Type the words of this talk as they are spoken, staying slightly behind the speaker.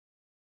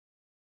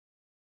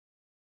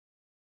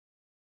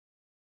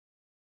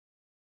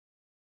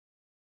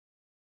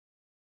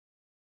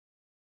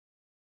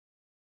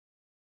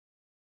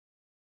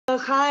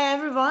Hi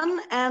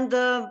everyone, and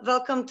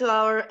welcome to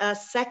our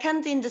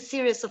second in the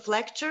series of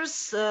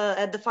lectures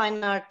at the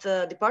Fine Art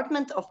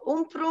Department of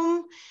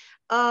UMPRUM.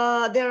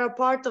 They are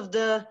part of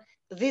the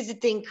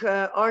Visiting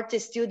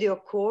Artist Studio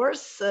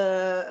course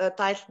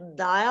titled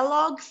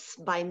Dialogues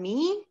by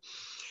me.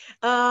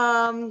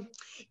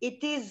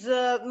 It is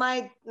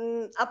my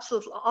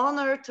absolute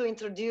honor to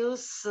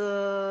introduce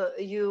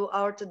you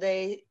our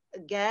today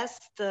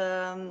guest,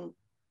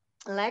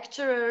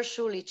 lecturer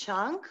Shu Lea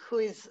Cheang, who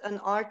is an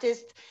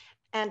artist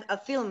and a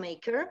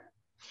filmmaker.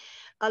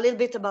 A little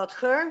bit about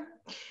her.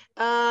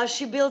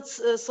 She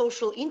builds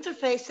social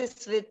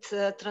interfaces with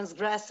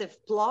transgressive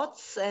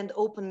plots and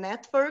open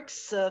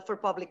networks for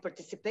public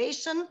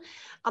participation.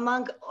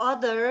 Among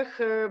other,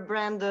 her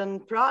Brandon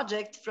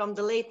project from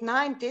the late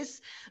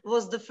 90s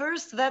was the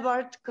first web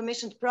art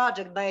commissioned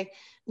project by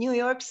New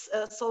York's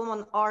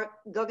Solomon R.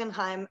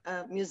 Guggenheim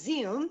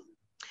Museum.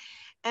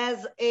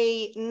 As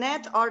a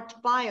net art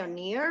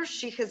pioneer,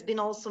 she has been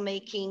also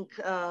making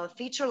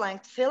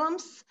feature-length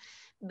films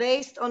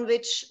based on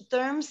which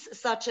terms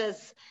such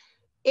as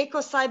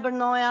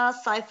eco-cybernoia,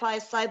 sci-fi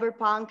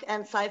cyberpunk,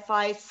 and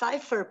sci-fi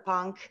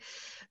cypherpunk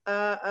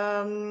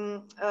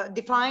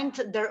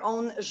defined their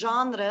own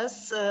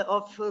genres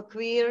of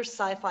queer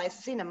sci-fi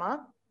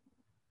cinema.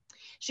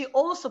 She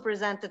also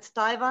presented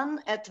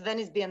Taiwan at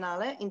Venice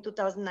Biennale in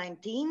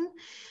 2019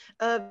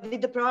 with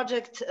the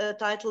project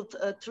titled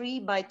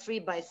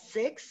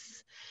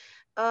 3x3x6.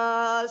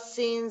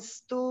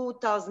 Since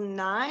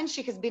 2009,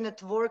 she has been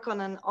at work on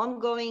an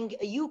ongoing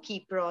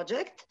Yuki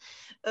project,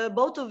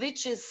 both of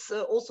which is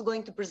also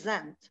going to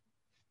present.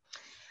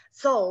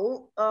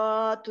 So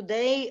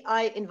today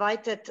I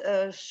invited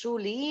Shu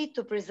Lea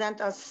to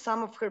present us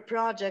some of her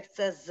projects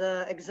as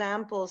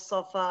examples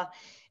of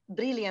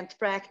brilliant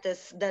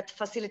practice that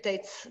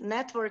facilitates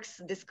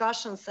networks,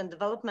 discussions, and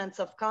developments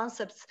of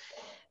concepts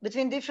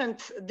between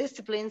different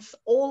disciplines,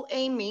 all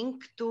aiming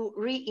to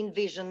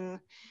re-envision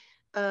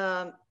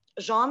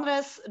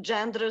genres,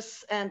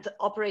 genders, and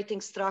operating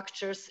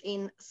structures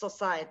in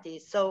society.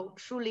 So,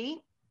 Shu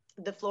Lea,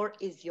 the floor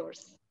is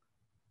yours.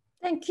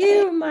 Thank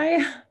you,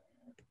 Maya.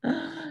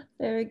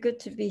 Very good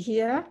to be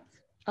here.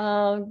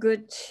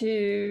 Good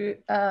to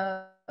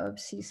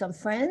see some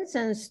friends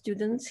and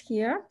students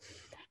here.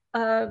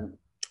 The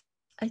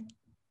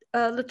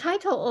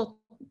title of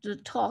the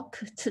talk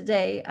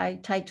today, I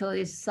title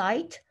is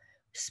Site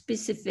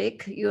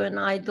Specific. You and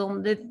I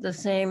don't live the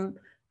same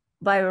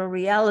viral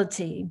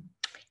reality.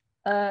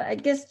 I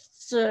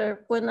guess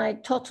when I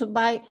talk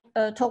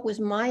with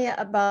Maya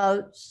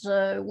about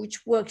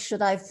which work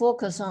should I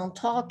focus on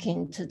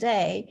talking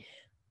today,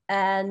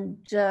 and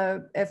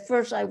at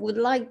first I would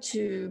like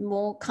to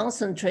more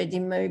concentrate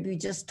in maybe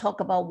just talk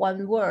about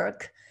one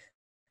work.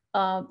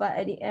 But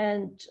at the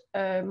end,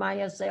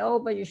 Maya say, oh,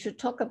 but you should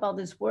talk about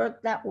this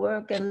work, that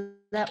work, and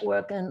that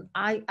work. And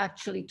I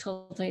actually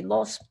totally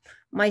lost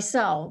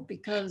myself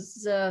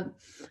because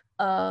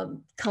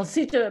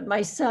consider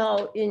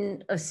myself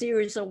in a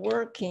series of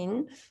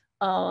working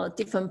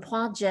different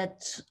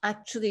projects.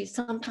 Actually,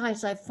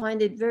 sometimes I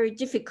find it very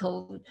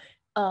difficult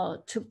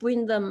to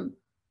bring them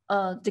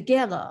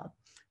together.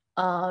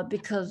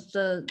 Because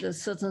the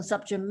certain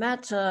subject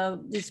matter,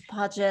 this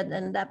project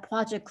and that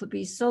project could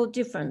be so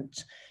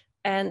different.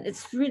 And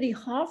it's really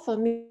hard for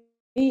me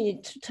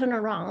to turn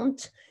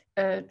around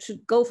to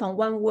go from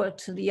one work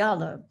to the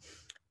other.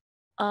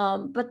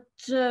 But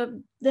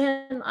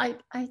then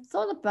I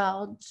thought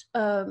about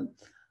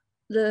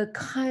the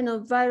kind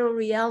of viral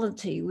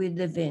reality we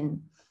live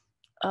in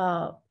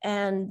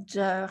and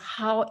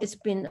how it's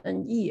been a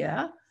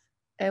year.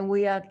 And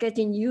we are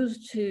getting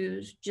used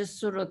to just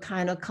sort of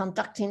kind of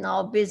conducting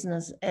our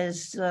business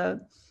as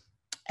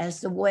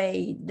the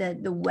way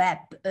that the web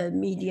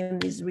medium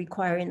is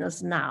requiring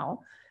us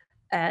now.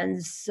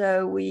 And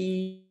so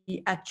we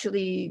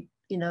actually,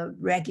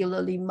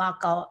 regularly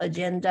mark our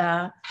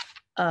agenda.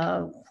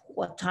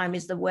 What time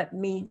is the web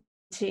meeting?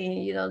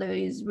 There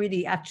is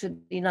really actually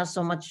not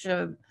so much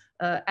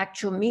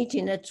actual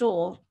meeting at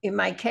all in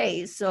my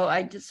case. So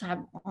I just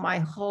have my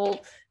whole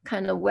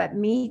kind of web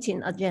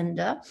meeting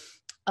agenda.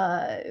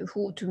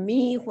 Who to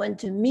meet, when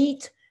to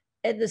meet.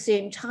 At the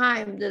same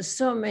time, there's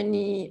so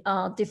many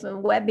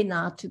different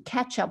webinars to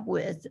catch up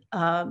with.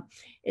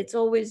 It's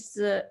always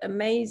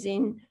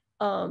amazing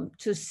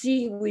to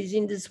see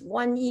within this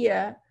 1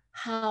 year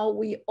how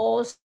we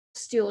all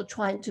still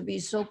trying to be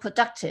so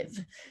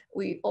productive.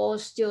 We all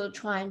still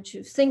trying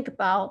to think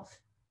about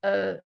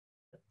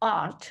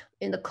art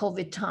in the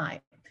COVID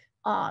time,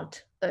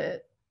 art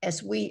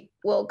as we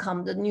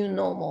welcome the new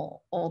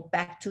normal or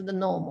back to the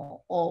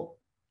normal, or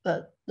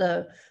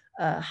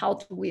how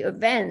do we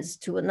advance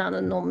to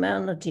another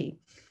normality?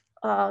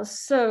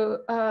 So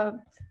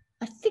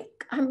I think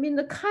I'm in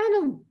a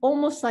kind of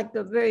almost like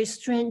a very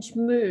strange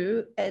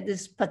mood at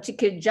this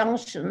particular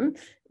junction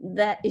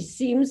that it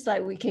seems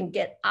like we can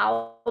get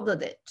out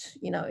of it,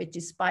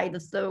 despite the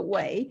third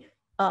wave,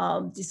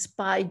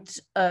 despite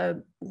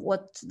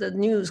what the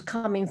news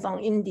coming from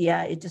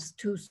India, it is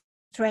too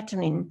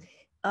threatening.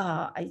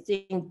 I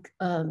think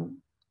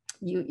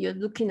you're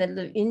looking at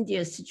the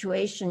India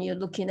situation, you're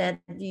looking at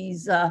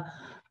these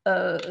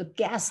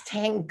gas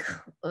tank,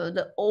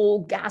 the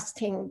old gas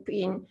tank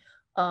being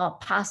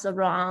passed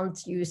around.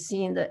 You're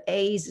seeing the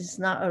AIDS is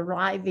not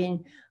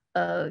arriving.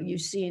 You're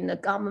seeing the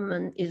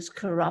government is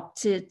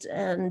corrupted.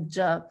 And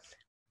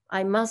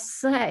I must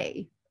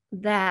say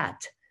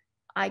that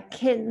I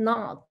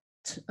cannot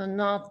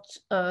not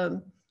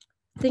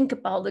think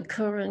about the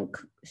current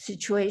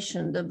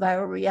situation, the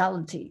viral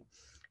reality.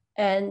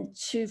 And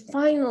to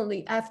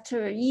finally,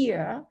 after a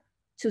year,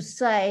 to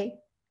say,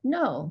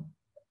 no,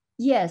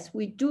 yes,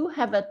 we do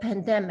have a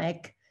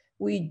pandemic,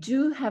 we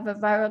do have a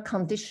viral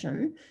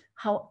condition.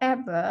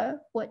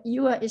 However, what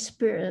you are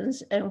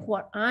experiencing and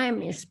what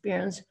I'm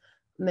experiencing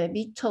may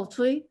be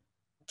totally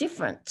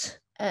different.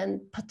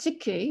 And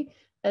particularly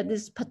at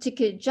this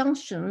particular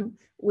junction,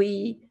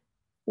 we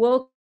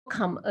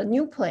welcome a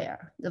new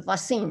player, the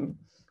vaccine.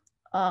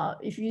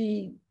 If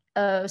you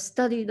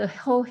study the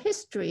whole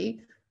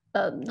history,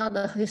 not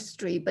the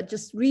history, but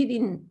just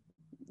reading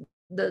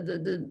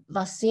the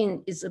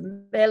vaccine is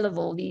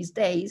available these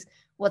days,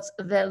 what's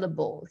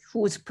available,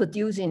 who's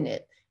producing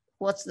it,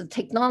 what's the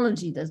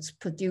technology that's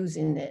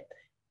producing it,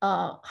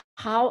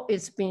 how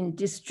it's been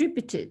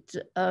distributed,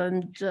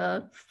 and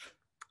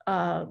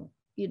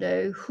you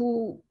know,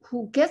 who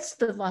gets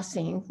the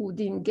vaccine, who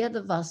didn't get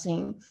the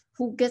vaccine,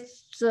 who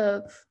gets,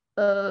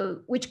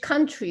 which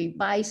country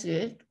buys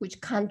it, which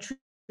country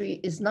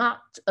is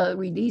not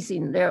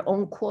releasing their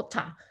own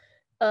quota.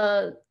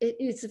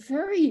 It's a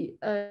very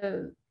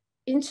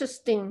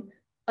interesting,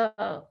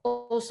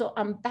 also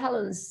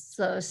unbalanced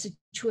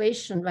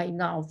situation right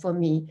now for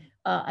me.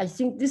 I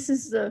think this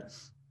is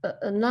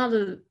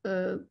another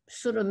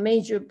sort of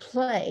major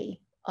play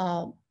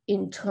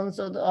in terms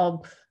of the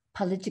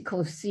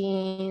political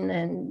scene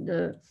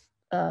and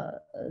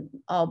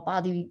our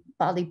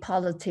body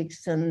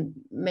politics and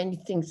many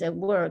things at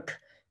work.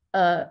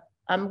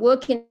 I'm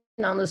working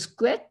on the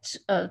script,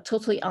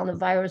 totally on the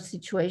virus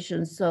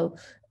situation. So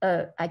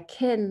I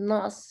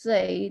cannot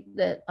say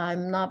that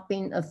I'm not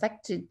being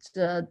affected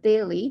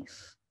daily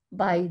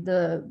by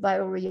the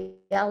viral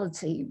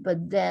reality,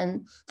 but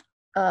then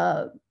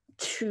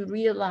to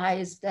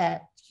realize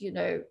that, you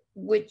know,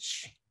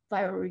 which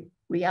viral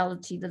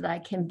reality that I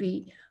can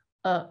be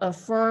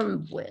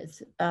affirmed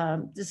with.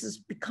 This is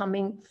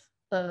becoming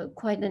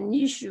quite an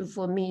issue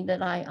for me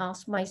that I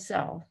ask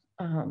myself,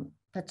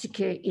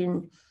 particularly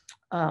in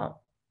a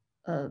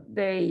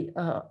very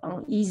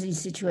uneasy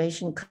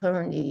situation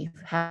currently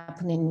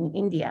happening in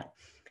India.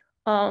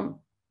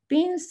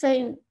 Being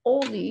saying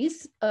all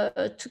these,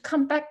 to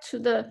come back to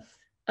the,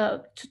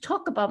 to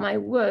talk about my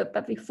work,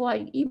 but before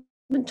I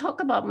even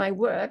talk about my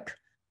work,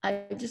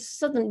 I just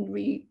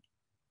suddenly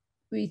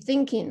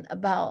rethinking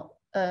about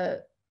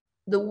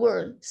the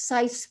word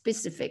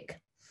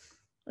site-specific.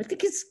 I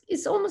think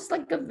it's almost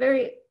like a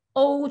very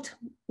old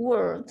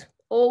word,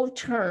 old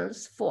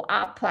terms for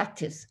our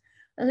practice.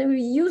 And then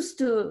we used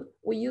to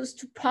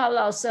proud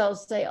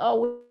ourselves, say,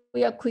 oh,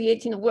 we are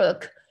creating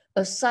work,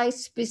 a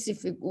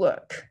site-specific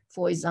work,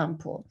 for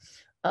example,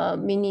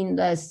 meaning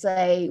that,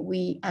 say,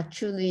 we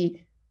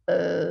actually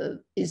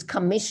is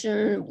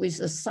commissioned with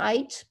a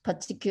site,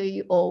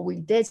 particularly, or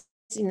we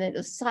designate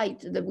a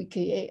site that we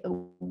create a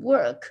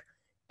work,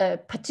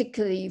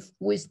 particularly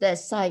with that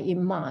site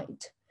in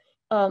mind.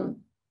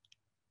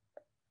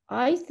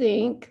 I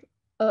think,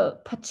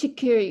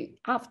 particularly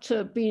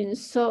after being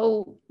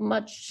so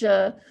much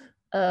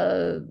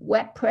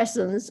web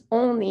presence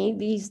only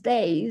these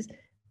days,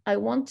 I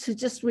want to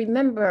just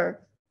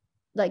remember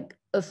like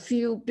a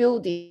few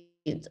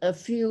buildings, a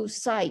few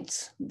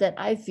sites that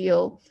I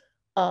feel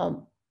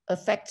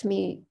affect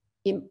me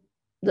in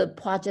the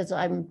projects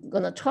I'm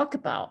going to talk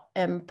about.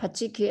 And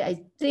particularly,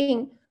 I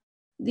think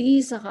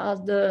these are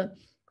the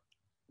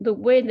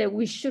way that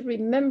we should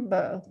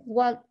remember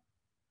what,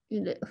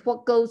 you know,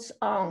 what goes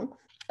on,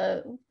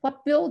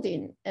 what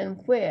building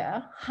and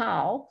where,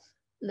 how,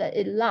 that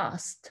it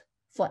lasts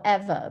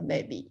forever,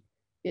 maybe,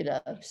 you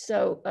know.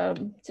 So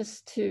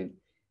just to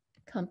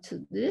come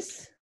to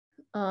this,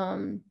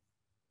 the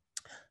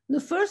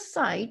first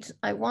site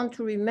I want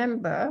to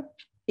remember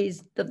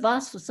is the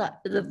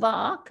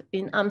VARC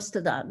in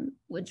Amsterdam,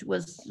 which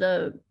was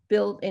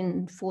built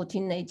in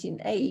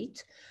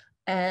 1488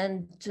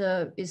 and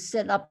is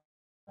set up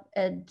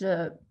at,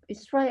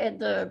 it's right at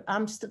the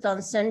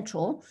Amsterdam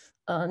Central,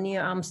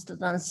 near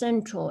Amsterdam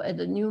Central at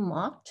the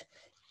Newmarkt.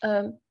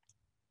 And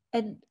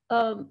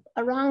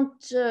around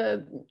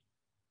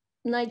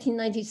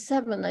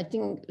 1997, I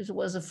think it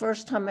was the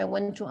first time I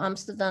went to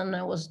Amsterdam.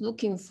 I was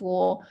looking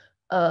for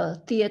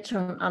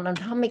Theater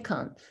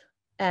Anatomicon,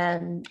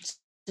 and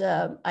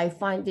I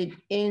find it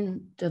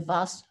in the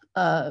vast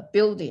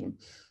building.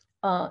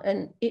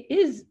 And it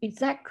is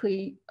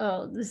exactly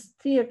this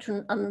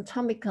Theater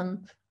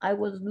Anatomicon I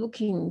was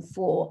looking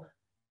for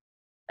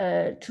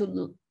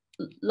to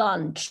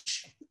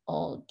launch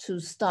or to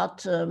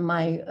start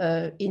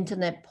my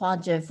internet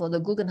project for the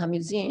Guggenheim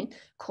Museum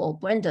called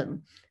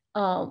Brandon.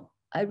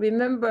 I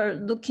remember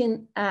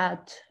looking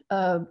at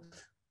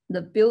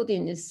the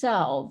building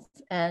itself,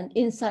 and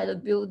inside the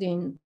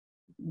building,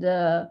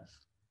 the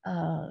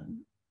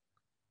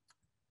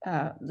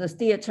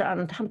theater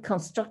anatomical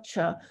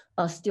structure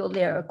are still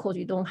there. Of course,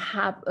 you don't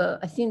have,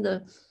 I think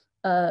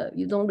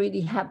you don't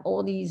really have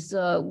all these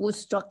wood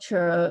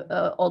structure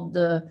of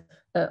the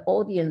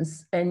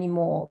audience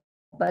anymore,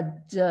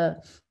 but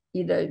the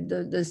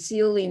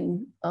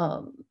ceiling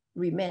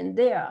remained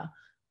there.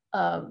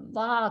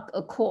 Vaak,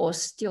 of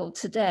course, still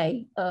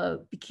today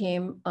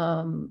became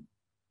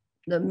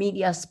the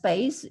media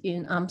space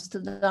in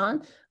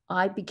Amsterdam.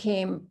 I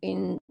became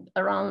in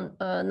around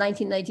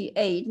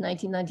 1998,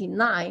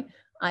 1999,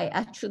 I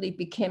actually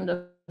became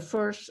the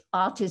first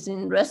artist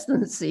in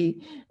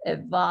residency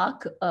at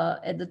Vaak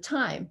at the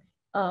time.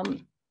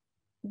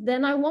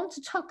 Then I want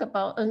to talk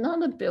about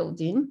another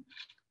building,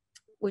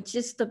 which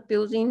is the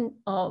building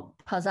of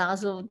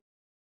Palazzo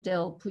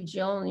del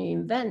Prigione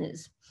in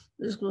Venice.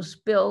 This was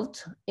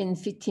built in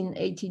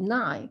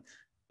 1589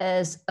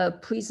 as a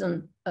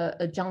prison,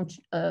 adjunct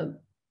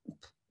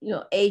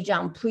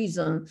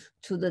prison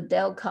to the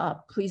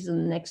Delca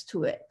prison next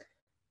to it.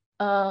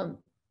 I'm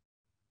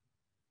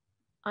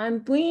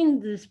bringing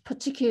this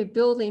particular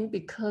building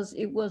because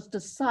it was the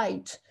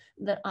site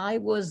that I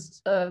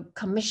was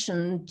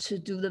commissioned to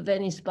do the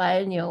Venice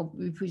Biennial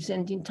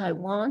representing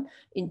Taiwan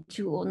in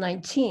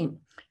 2019.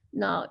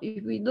 Now,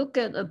 if we look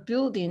at a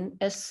building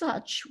as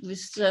such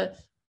with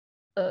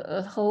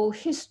a whole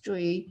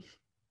history,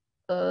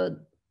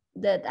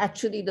 that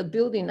actually the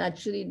building,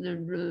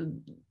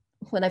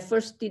 when I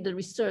first did the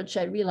research,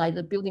 I realized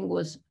the building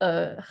was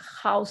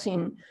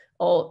housing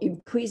or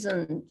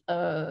imprisoned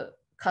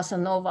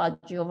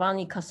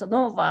Giovanni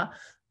Casanova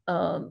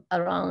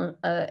around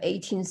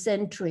 18th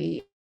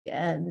century.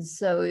 And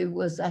so it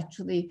was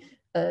actually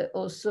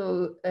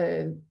also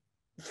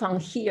from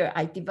here,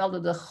 I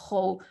developed the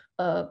whole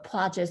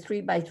project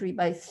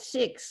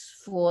 3x3x6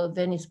 for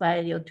Venice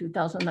Biennial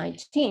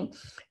 2019.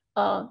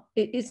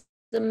 It's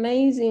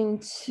amazing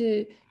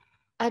to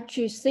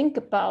actually think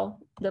about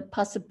the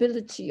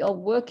possibility of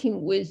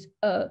working with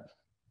a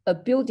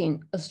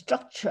building, a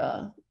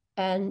structure,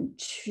 and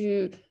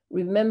to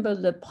remember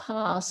the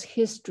past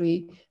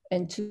history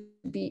and to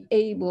be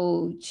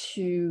able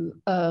to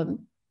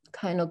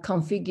kind of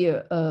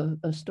configure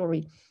a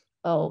story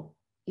or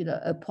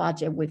a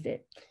project with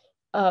it.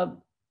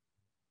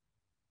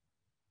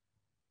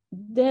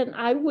 Then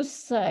I would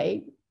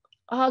say,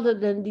 other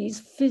than these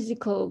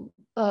physical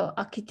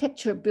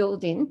architecture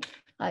building,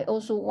 I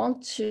also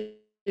want to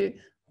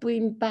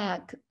bring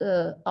back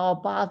our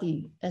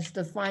body as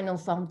the final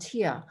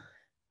frontier.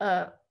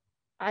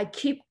 I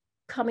keep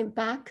coming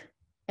back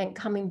and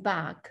coming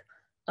back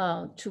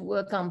to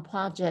work on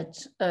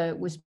projects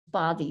with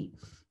body.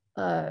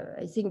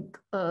 I think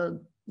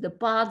the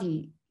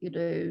body,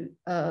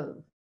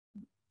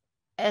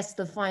 as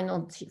the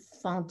final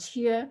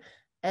frontier,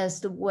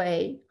 as the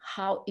way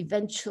how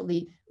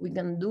eventually we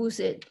can lose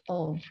it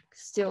or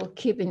still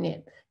keeping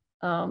it.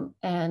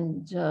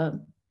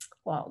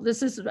 Well,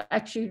 this is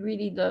actually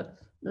really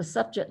the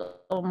subject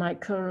of my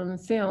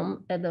current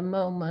film at the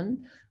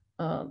moment.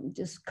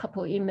 Just a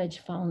couple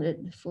images found it,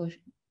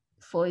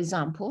 for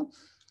example.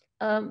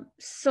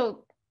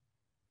 So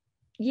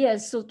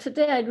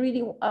today I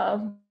really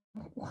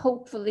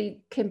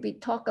hopefully can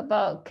talk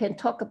about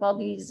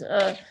these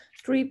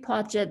three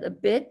projects a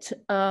bit.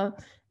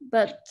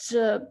 But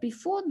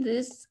before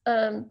this,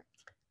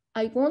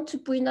 I want to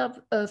bring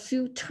up a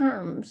few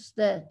terms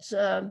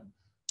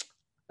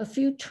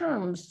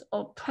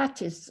of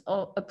practice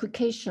or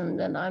application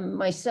that I'm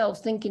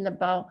myself thinking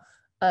about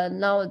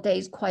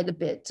nowadays quite a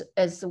bit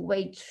as a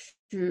way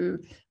to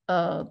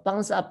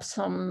bounce up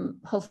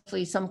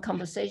hopefully some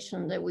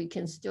conversation that we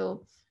can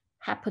still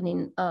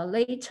happening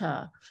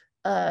later.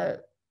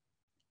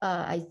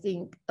 I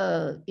think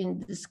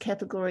in this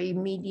category,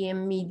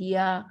 medium,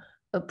 media,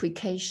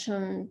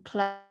 application,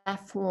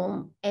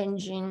 platform,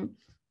 engine,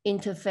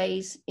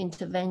 interface,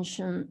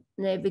 intervention,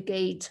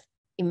 navigate,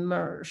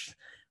 immerse.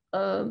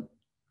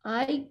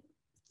 I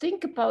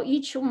think about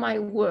each of my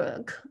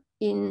work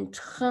in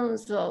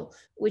terms of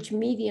which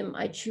medium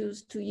I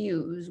choose to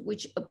use,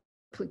 which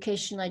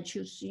application I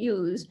choose to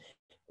use,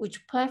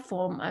 which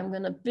platform I'm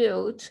going to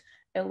build,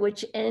 and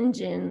which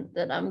engine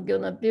that I'm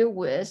going to build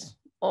with,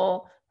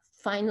 or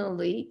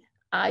finally,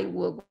 I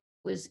work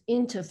with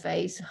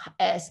interface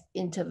as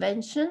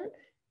intervention,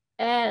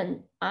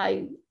 and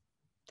I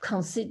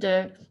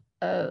consider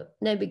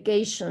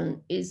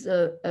navigation is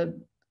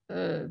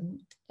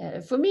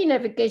for me,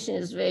 navigation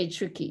is very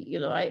tricky.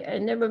 I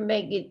never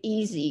make it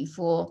easy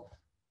for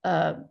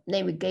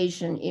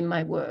navigation in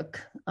my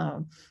work.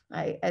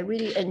 I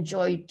really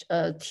enjoyed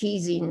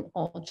teasing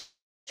or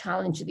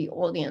challenge the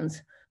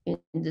audience in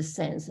this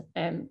sense.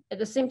 And at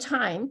the same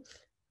time,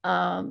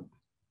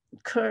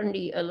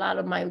 currently a lot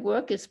of my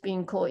work is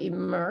being called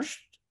immersed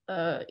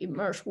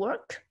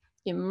work,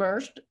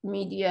 immersed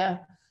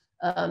media,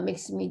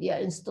 mixed media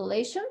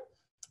installation.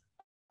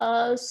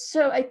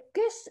 So I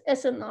guess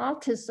as an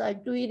artist, I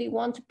really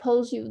want to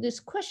pose you this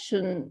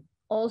question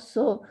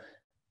also.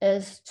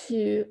 as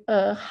to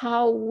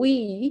how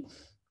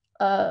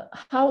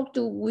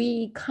do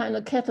we kind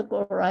of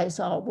categorize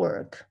our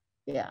work?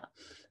 Yeah.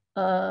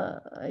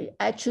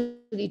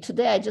 Actually,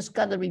 today I just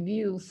got a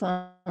review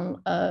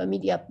from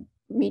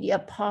media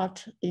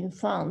part in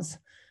France,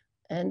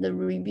 and the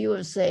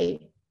reviewers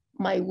say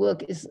my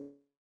work is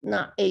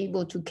not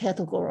able to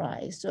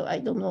categorize. So I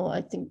don't know.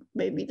 I think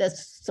maybe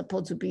that's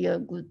supposed to be a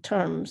good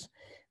terms.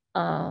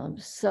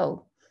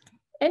 So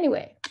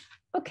anyway,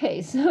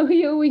 okay. So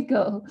here we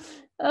go.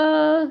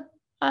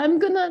 I'm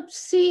gonna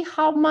see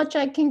how much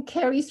I can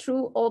carry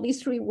through all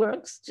these three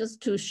works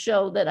just to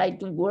show that I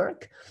do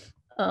work.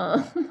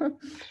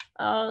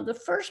 The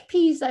first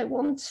piece I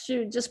want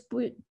to just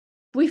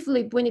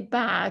briefly bring it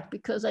back,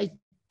 because I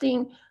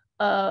think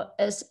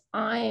as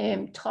I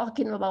am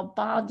talking about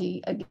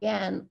body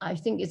again, I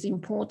think it's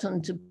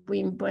important to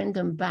bring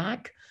Brendan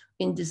back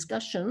in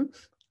discussion.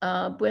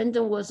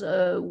 Brendan was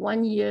a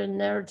one-year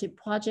narrative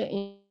project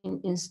in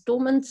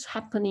installments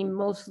happening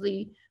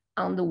mostly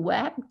on the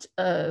web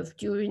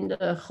during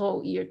the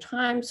whole year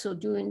time. So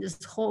during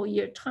this whole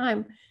year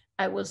time,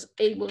 I was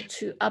able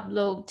to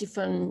upload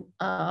different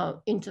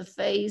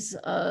interface,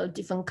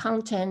 different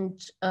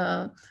content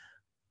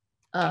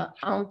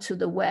onto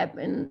the web.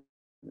 And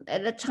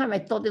at that time, I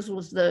thought this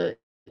was the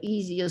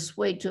easiest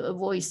way to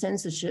avoid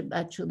censorship,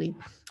 actually.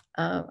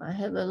 I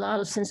had a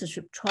lot of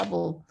censorship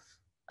trouble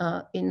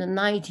in the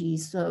 90s.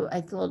 So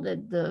I thought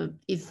that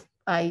if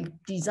I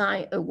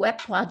designed a web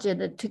project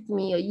that took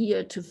me a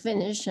year to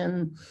finish,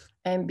 and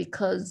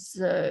because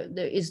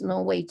there is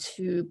no way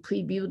to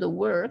preview the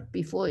work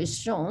before it's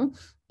shown,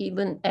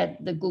 even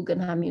at the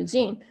Guggenheim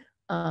Museum,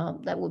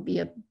 that would be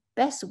a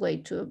best way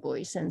to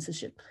avoid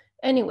censorship.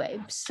 Anyway,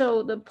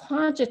 so the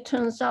project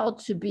turns out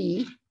to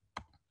be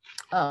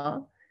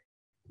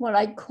what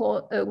I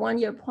call a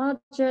one-year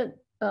project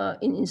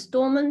in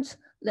installments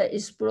that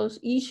explores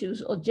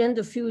issues of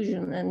gender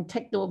fusion and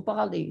techno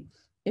body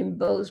in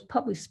both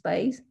public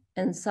space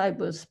and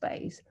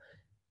cyberspace.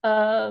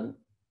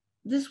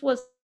 This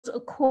was,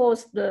 of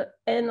course, the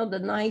end of the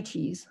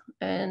 90s,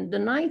 and the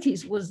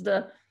 90s was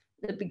the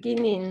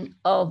beginning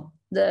of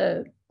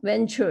the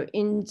venture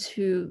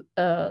into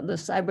the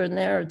cyber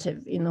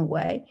narrative in a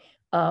way.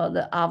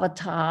 The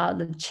avatar,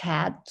 the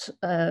chat,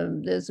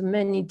 there's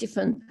many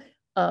different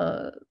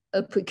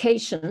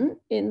application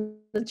in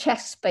the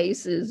chat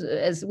spaces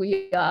as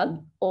we are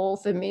all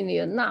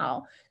familiar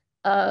now.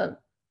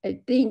 I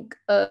think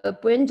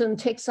Brendan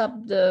takes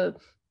up the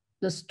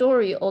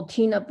story of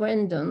Tina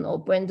Brendan, or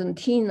Brendan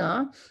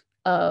Tina,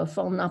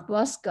 from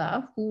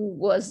Nebraska, who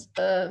was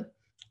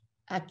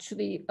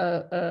actually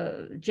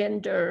a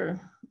gender,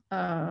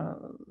 I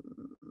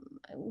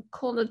would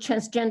call a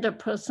transgender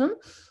person,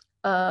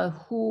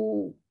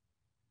 who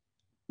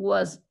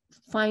was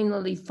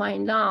finally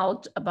find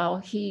out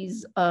about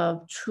his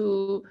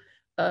true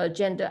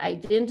gender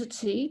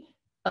identity,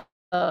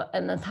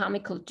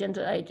 anatomical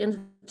gender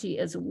identity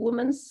as a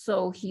woman.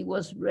 So he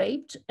was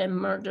raped and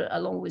murdered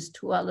along with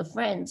two other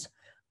friends.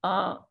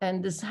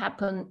 And this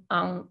happened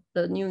on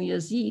the New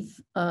Year's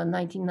Eve,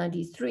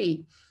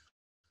 1993.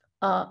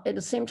 At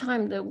the same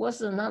time, there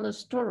was another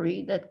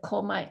story that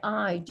caught my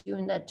eye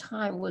during that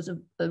time, was a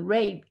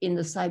rape in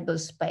the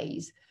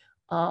cyberspace.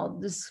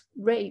 This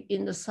rape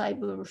in the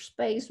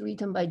cyberspace,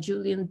 written by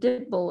Julian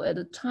Dibble at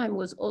the time,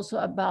 was also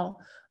about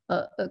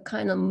a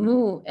kind of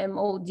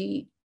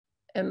MOD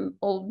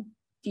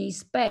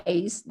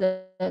space,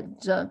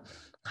 that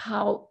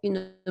how in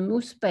the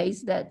MOD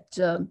space that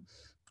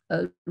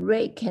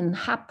rape can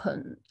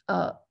happen,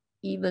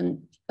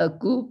 even a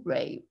group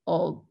rape,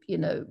 or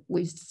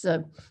with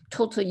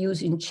total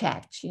using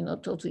chat,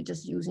 totally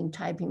just using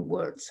typing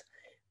words.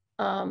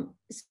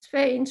 It's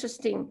very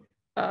interesting.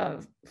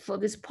 For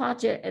this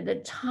project at the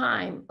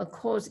time, of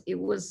course, it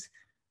was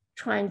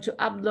trying to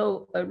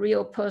upload a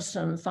real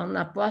person from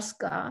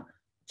Nebraska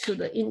to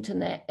the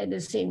internet at the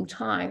same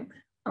time,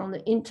 on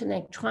the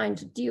internet, trying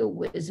to deal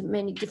with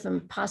many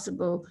different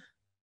possible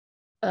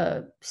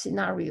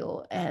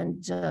scenario,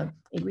 and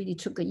it really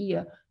took a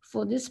year.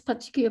 For this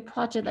particular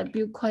project, I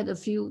built quite a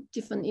few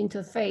different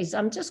interfaces.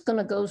 I'm just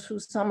gonna go through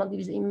some of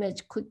these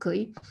images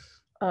quickly.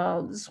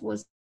 This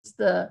was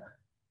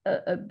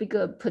a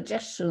bigger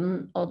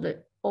projection of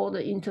all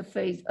the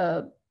interface,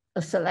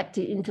 a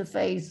selected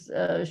interface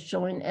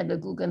showing at the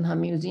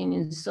Guggenheim Museum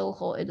in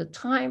Soho at the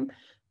time.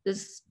 This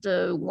is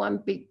the one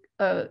big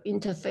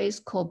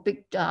interface called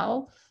Big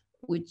DAO,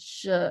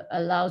 which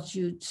allows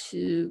you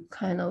to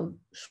kind of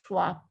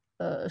swap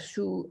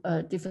through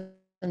different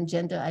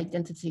gender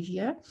identity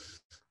here.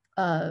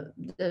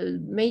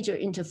 The major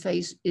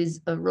interface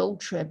is a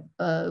road trip,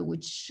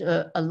 which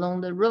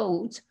along the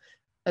road,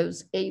 I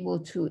was able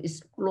to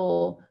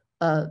explore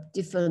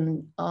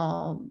different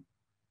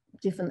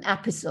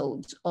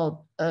episodes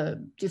of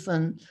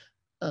different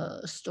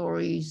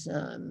stories.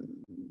 A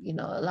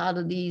lot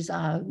of these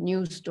are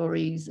news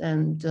stories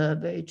and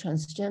very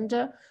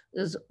transgender.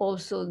 There's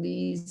also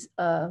these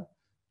panopticon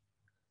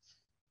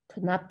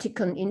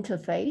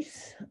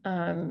interface.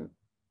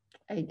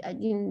 I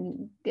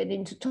didn't get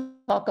into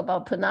talk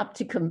about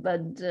panopticon,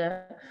 but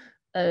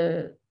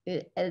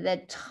at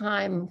that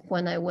time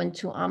when I went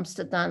to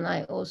Amsterdam,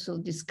 I also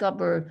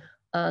discovered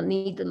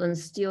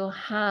Netherlands still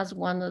has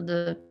one of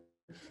the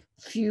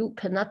few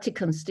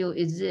panopticons still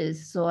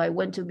exists. So I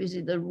went to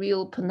visit the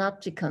real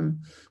panopticon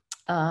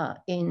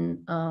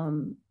in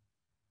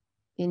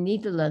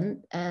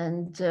Netherlands,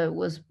 and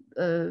was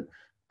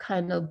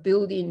kind of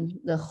building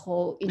the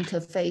whole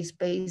interface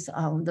based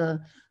on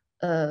the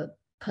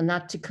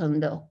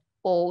panopticon, the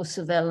all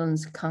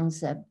surveillance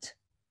concept.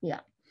 Yeah.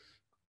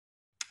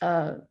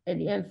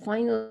 And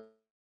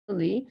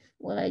finally,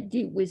 what I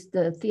did with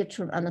the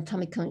theater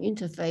anatomical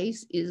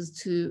interface is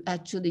to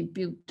actually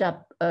build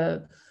up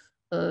a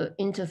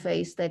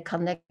interface that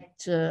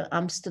connect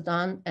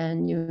Amsterdam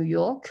and New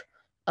York,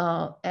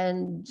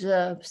 and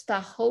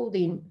start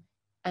holding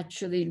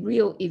actually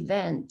real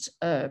event,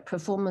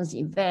 performance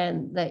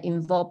event that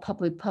involve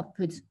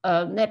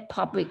net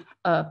public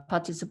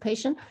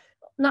participation,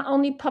 not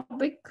only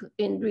public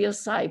in real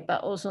site,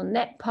 but also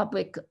net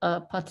public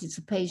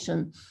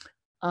participation.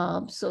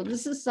 So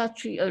this is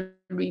actually a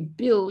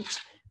rebuild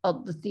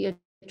of the theater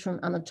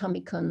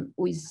anatomicon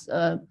with,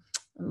 I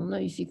don't know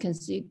if you can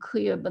see it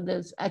clear, but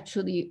there's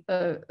actually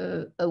a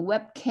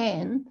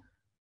webcam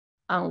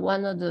on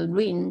one of the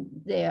ring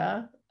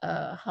there.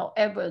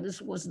 However,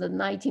 this was the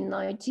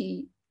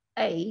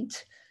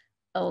 1998,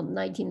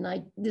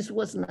 this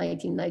was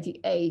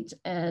 1998,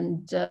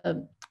 and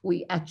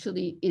we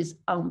actually is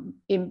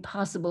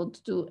impossible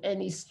to do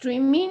any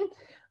streaming.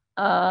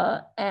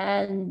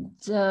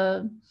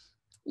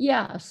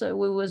 Yeah, so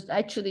we was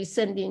actually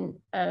sending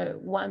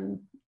one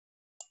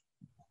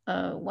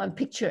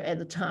picture at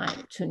a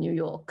time to New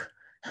York.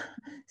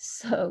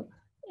 So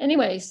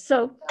anyway,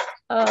 so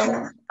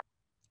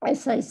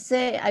as I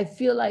say, I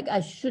feel like I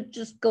should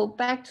just go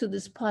back to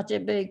this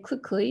project very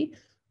quickly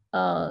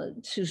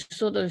to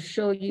sort of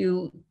show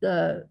you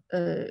the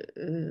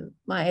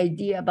my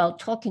idea about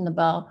talking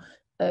about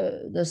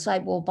the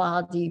cyborg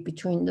body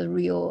between the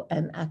real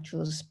and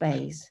actual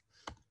space.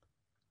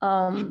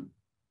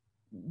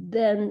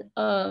 Then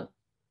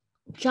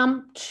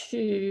jump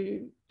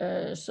to,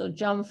 so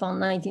jump from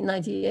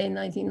 1998,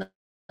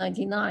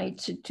 1999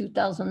 to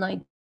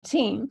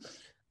 2019,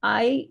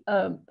 I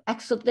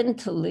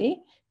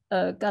accidentally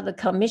got a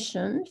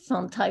commission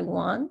from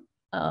Taiwan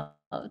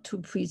to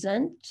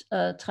present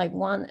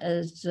Taiwan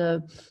as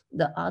the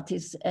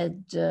artist at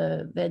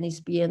Venice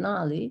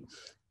Biennale.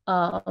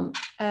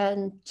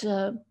 And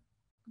I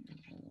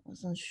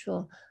wasn't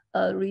sure.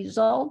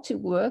 Resulted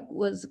work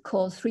was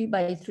called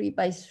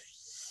 3x3x6.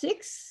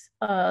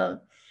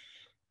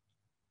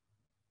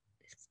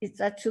 It's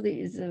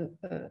actually is a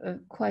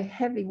quite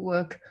heavy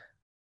work.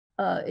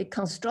 It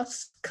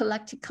constructs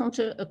collective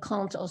counter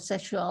account of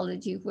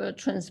sexuality where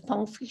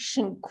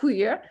transformation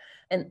queer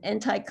and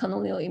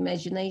anti-colonial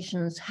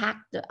imaginations hack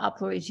the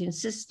operating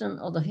system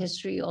of the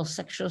history of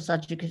sexual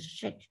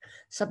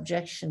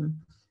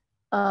subjection.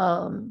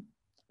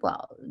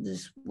 Well,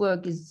 this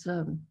work is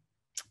a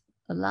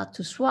lot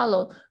to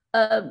swallow.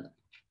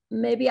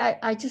 Maybe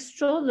I just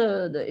show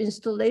the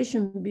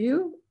installation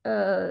view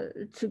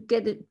to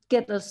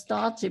get us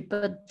started,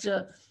 but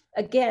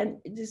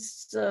again,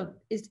 this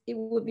it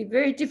would be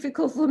very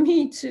difficult for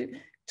me to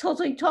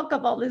totally talk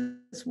about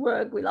this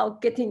work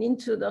without getting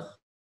into the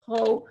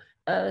whole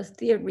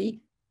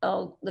theory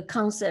of the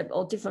concept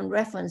or different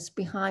reference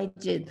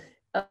behind it.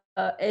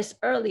 As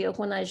earlier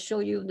when I show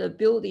you the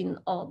building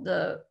of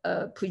the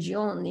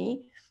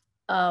prigioni,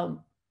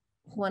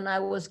 when I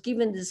was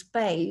given the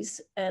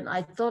space and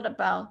I thought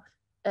about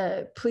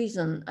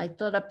prison, I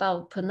thought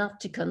about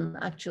panopticon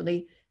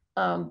actually,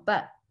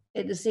 but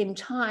at the same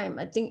time,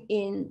 I think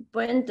in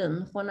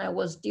Brandon, when I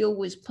was deal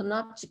with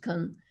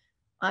panopticon,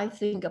 I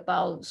think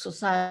about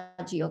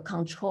society of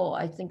control.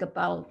 I think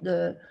about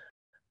the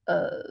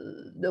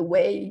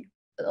way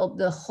of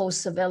the whole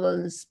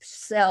surveillance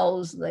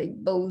cells, like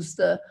both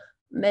the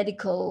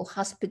medical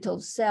hospital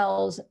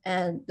cells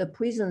and the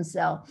prison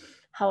cell.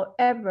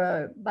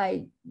 However,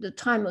 by the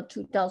time of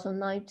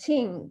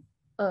 2019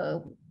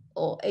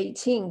 or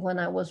 18, when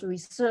I was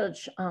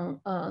research on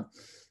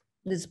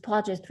this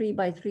project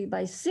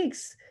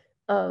 3x3x6,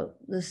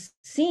 the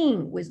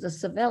scene with the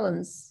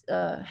surveillance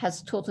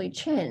has totally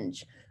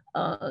changed.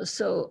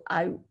 So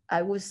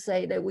I would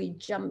say that we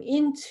jump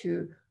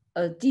into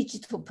a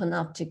digital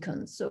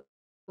panopticon. So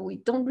we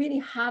don't really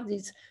have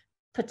this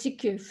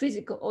particular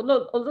physical,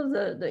 although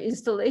the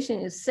installation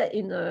is set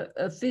in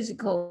a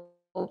physical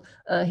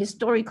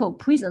historical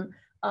prison.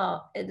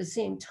 At the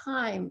same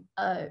time,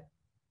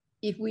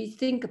 if we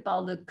think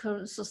about the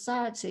current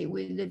society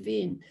we live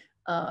in,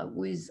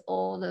 with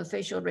all the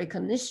facial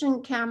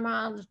recognition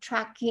camera, the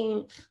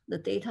tracking, the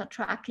data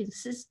tracking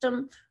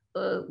system,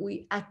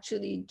 we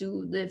actually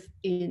do live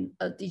in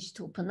a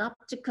digital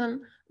panopticon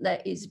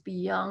that is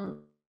beyond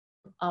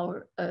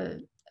our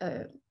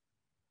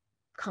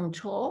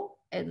control.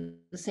 At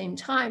the same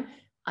time,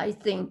 I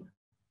think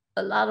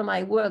a lot of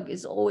my work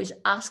is always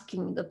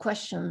asking the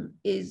question,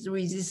 is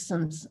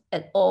resistance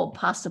at all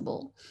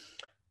possible?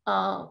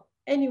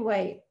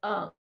 anyway,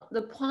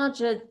 the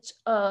project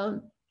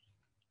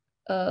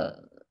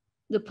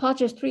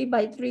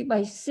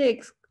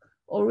 3x3x6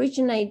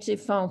 originated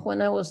from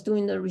when I was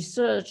doing the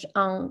research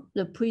on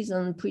the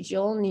prison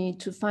Prigioni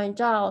to find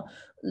out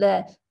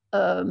that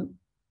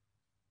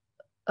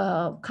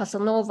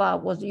Casanova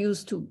was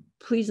used to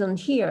prison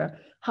here.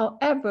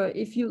 However,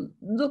 if you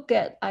look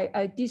at,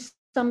 I did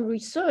some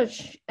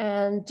research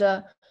and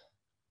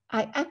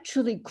I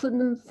actually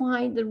couldn't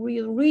find the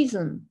real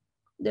reason.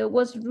 There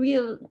was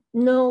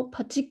no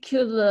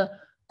particular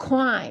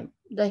crime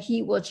that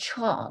he was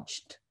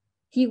charged.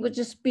 He was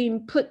just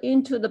being put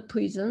into the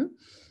prison.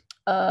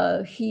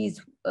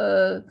 He's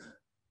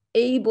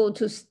able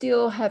to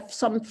still have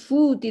some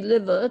food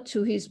delivered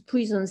to his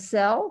prison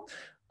cell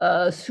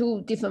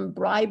through different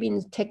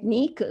bribing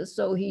techniques,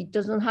 so he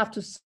doesn't have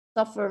to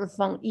suffer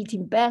from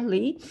eating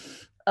badly.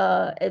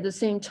 At the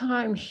same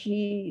time,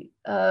 he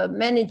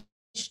managed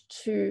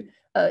to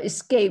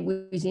escape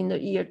within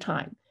the year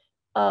time.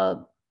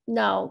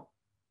 Now,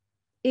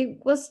 it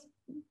was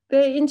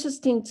very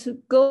interesting to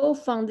go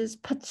from this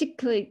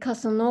particular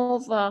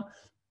Casanova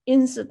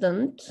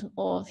incident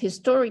or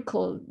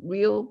historical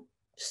real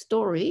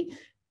story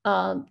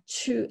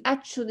to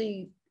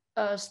actually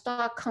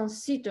start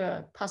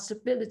consider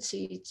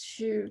possibility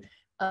to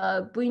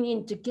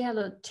bringing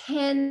together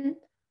 10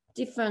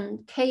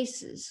 different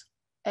cases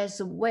as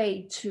a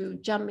way to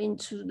jump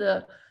into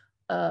the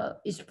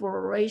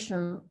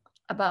exploration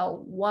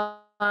about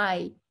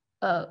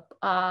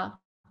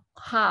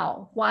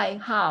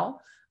how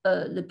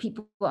the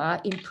people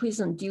are in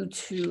prison due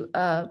to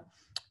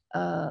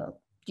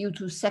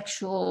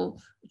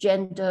sexual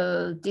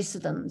gender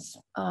dissidence.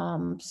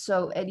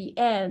 So at the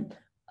end,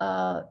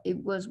 it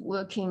was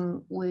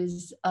working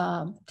with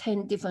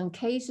 10 different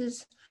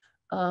cases.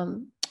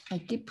 I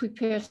did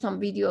prepare some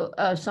video,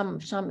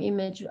 some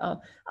image.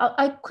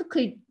 I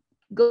quickly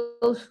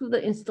go through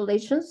the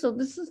installation. So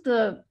this is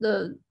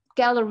the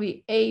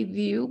gallery A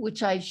view,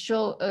 which I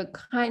show a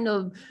kind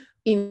of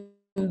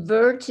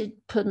inverted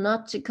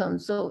panopticon.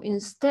 So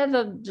instead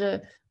of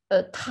the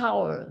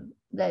tower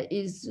that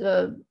is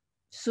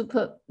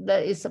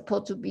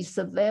supposed to be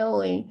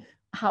surveilling,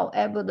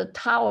 however, the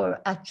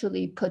tower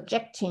actually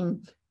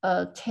projecting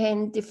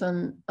 10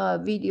 different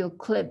video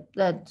clip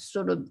that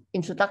sort of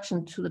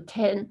introduction to the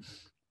 10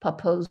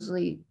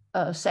 supposedly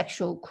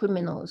sexual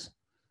criminals.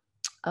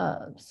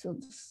 So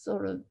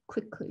sort of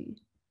quickly.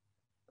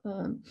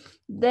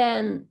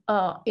 Then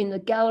in the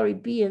gallery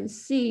B and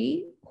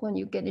C, when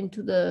you get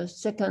into the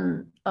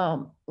second,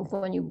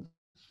 when you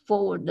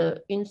forward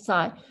the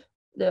inside,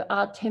 there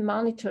are 10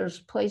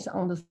 monitors placed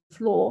on the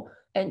floor,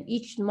 and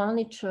each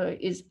monitor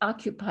is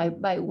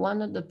occupied by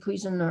one of the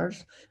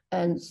prisoners.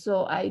 And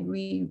so I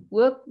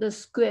reworked the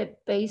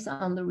script based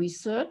on the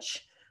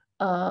research.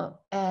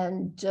 Based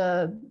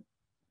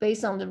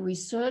on the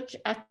research,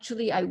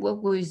 actually, I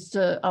work with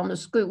on the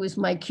script with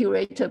my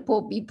curator,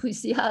 Paul B.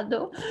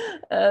 Preciado.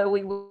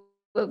 We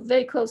work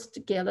very close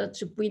together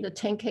to bring the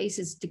 10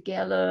 cases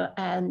together,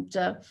 and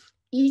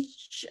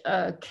each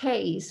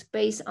case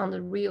based on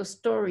the real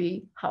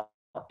story,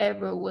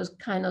 however, was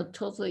kind of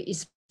totally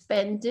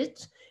expanded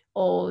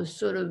or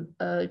sort of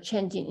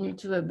changing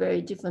into a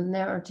very different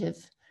narrative.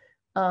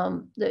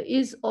 There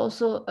is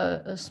also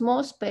a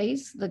small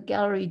space, the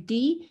gallery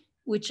D,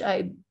 which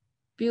I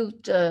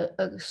built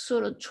a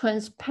sort of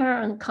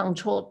transparent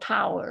control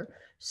tower.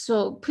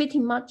 So pretty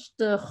much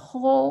the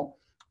whole,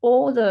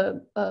 all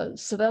the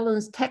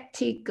surveillance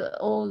tactic,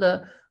 all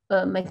the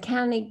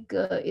mechanic,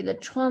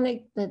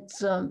 electronic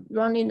that's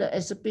running the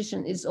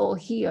exhibition is all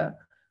here,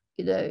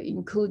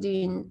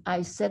 including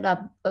I set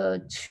up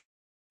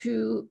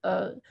two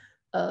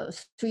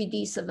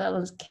 3D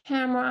surveillance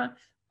camera,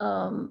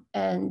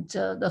 and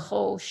the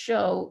whole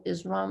show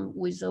is run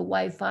with a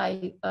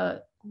Wi-Fi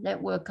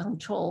network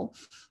control.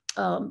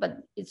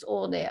 But it's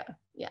all there,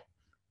 yeah.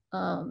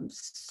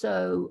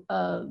 So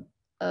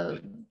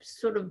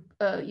sort of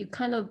you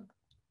kind of,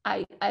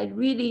 I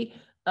really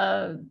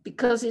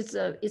because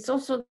it's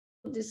also,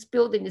 this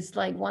building is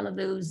like one of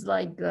those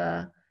like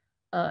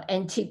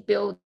antique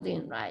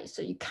building, right?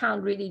 So you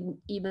can't really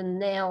even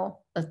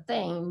nail a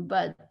thing.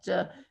 But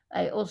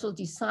I also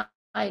decided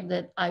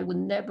that I would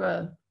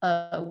never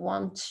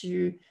want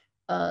to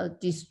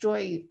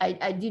destroy.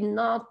 I did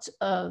not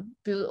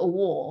build a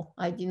wall.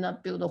 I did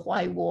not build a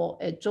white wall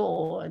at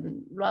all,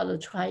 and rather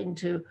trying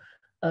to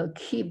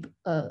keep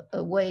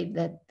a way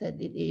that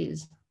it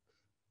is.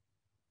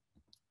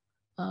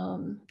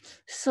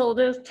 So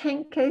there's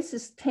 10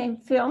 cases, 10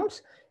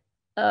 films.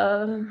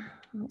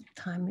 What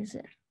time is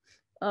it?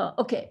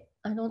 Okay,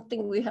 I don't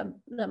think we have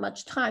that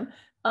much time.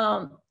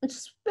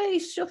 It's very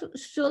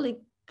surely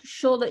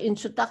show the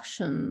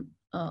introduction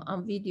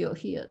on video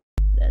here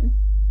then.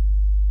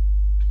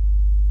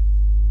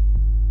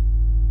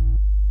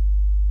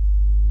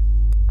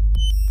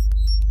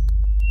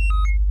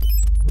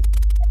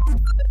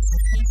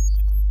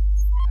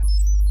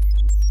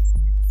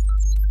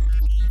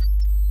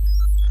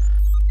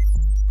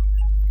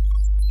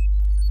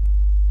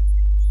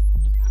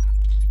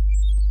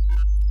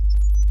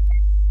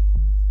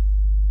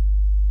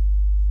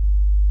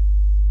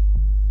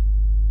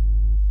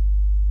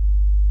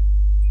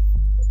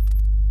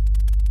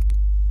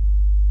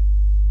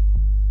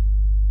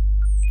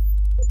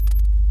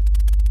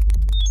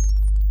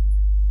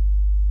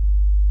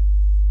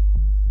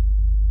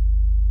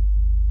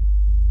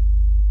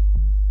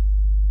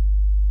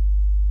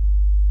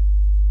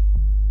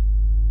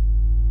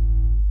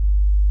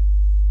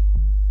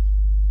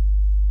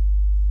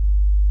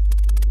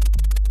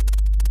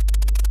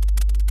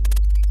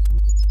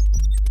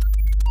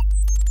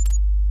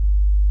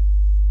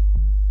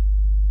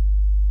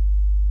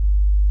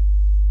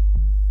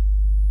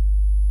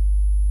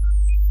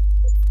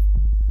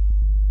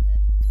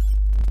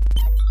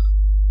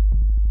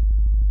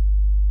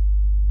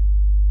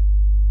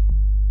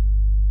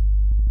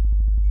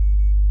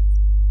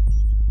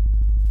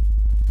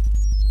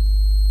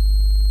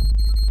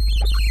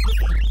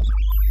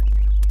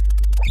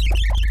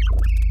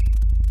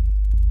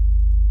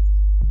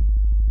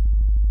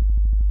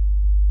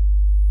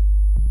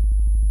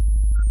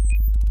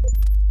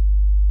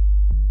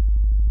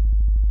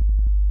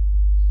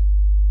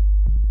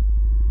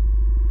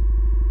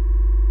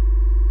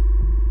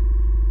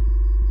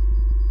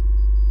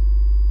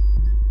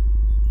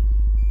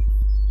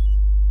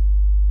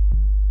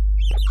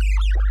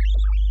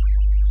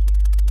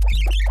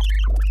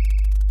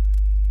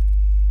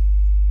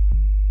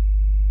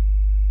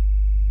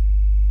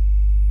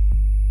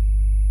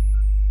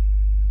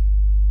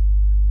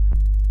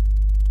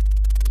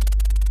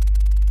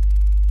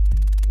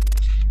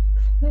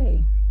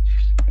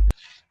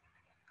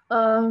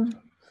 I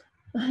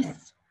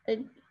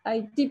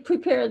did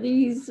prepare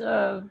these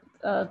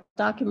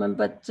document,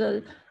 but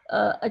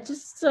I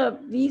just,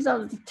 these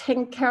are the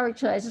 10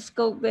 characters. I just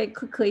go very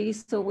quickly.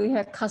 So we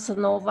have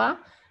Casanova.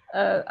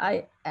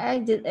 I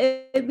added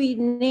every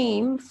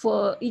name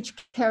for each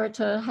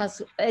character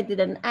has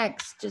added an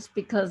X just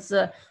because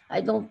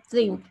I don't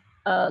think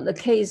the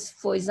case,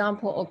 for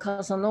example, of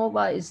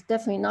Casanova is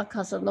definitely not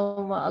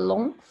Casanova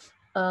alone.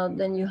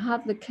 Then you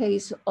have the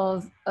case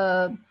of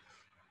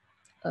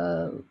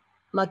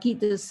Marquis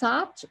de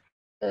Sade,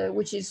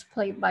 which is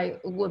played by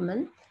a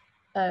woman.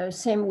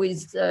 Same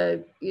with,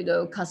 you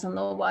know,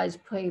 Casanova is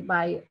played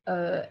by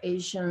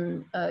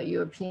Asian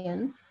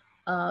European.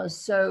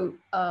 So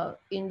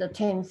in the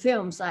 10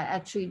 films, I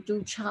actually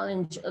do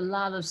challenge a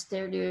lot of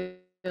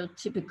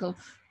stereotypical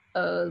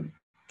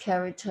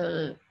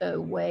character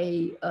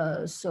way.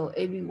 So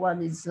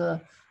everyone is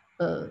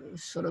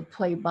sort of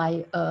played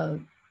by,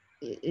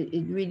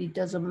 it really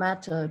doesn't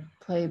matter,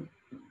 played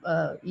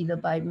either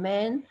by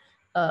men,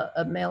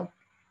 a male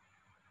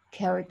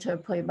character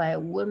played by a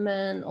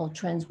woman or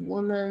trans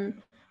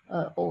woman,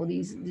 all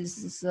these, this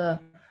is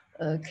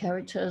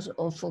characters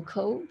of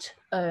Foucault.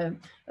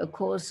 Of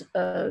course,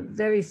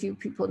 very few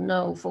people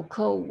know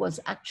Foucault was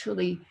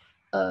actually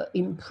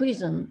in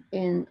prison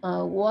in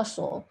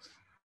Warsaw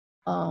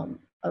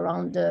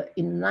around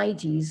in the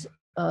 90s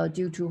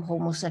due to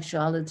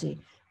homosexuality.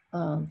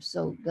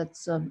 So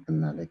that's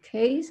another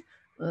case.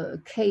 A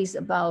case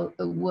about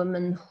a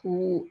woman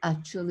who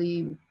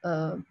actually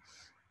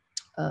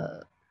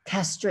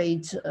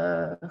castrate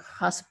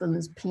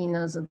husband's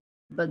penis,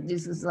 but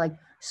this is like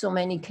so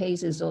many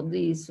cases of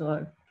these,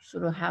 or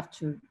sort of have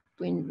to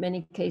bring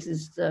many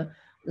cases, the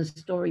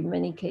story,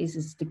 many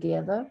cases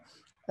together.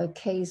 A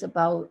case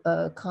about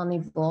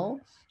carnival,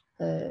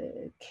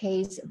 a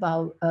case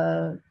about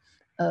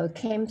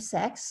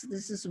chemsex.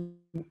 This is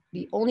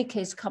the only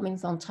case coming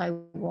from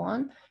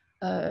Taiwan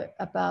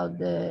about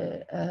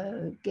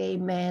the gay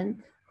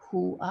men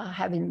who are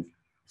having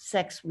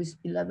sex with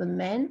 11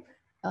 men,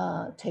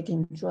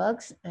 taking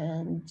drugs,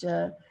 and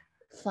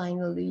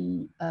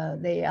finally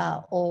they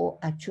are all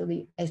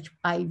actually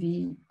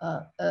HIV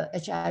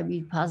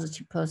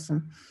positive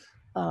person,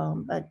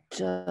 but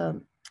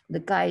the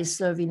guy is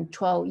serving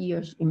 12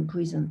 years in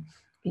prison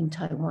in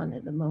Taiwan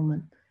at the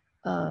moment.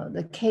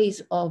 The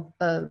case of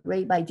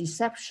rape by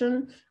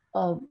deception,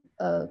 of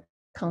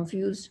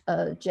confused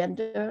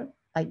gender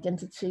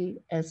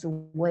identity as a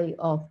way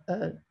of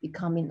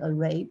becoming a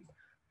rape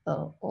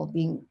or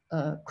being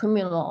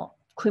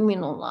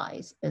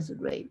criminalized as a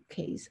rape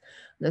case.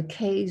 The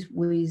case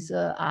with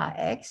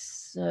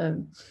RX,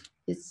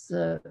 it's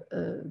a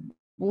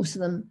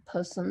Muslim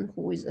person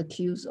who is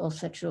accused of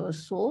sexual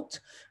assault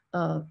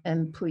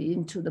and put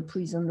into the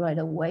prison right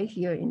away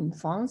here in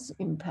France,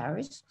 in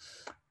Paris.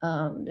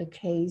 The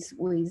case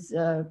with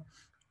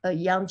a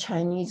young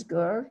Chinese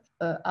girl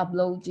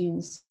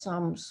uploading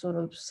some sort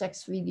of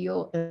sex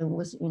video and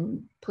was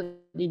put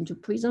into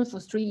prison for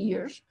 3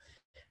 years.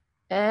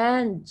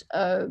 And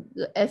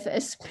the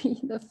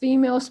FSB, the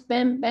female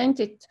spam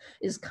bandit,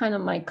 is kind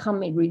of my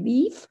comic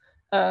relief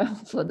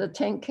for the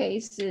 10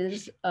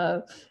 cases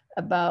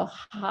about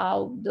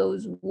how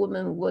those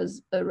women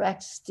was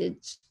arrested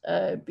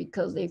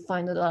because they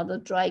find a lot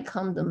of dry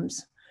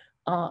condoms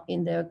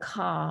in their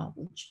car,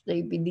 which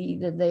they believe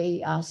that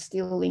they are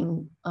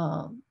stealing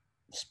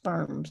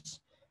sperms.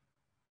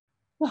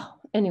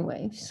 Well,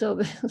 anyway, so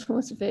it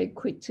was very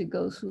quick to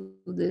go through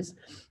this.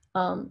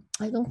 I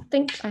don't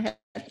think I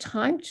have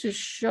time to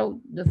show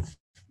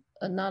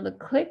another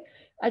clip.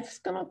 I'm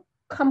just gonna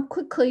come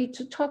quickly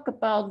to talk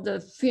about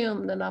the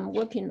film that I'm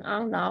working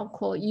on now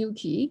called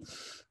Yuki.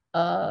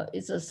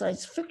 It's a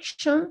science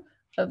fiction,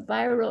 a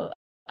viral,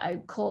 I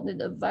called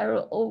it a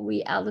viral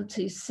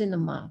reality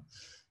cinema.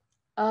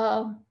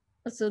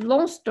 It's a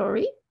long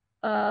story,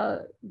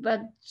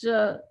 but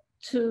to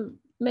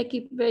make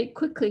it very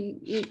quickly,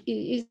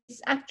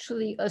 it's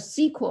actually a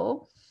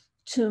sequel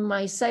to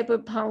my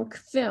cyberpunk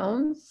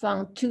film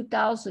from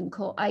 2000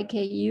 called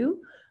IKU,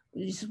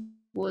 which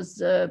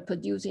was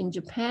produced in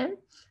Japan.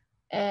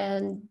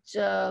 And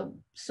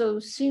so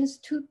since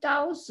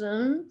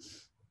 2000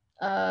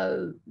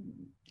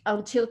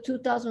 until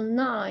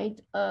 2009,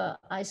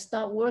 I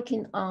started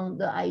working on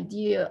the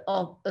idea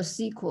of a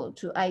sequel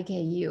to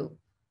IKU.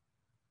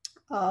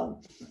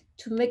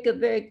 To make a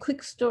very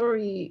quick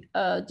story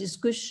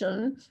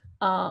discussion,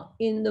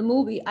 in the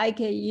movie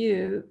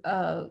IKU,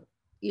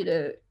 you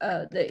know,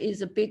 there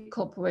is a big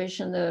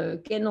corporation,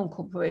 the Canon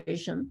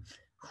Corporation,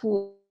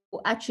 who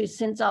actually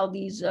sends out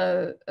these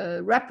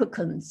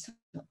replicants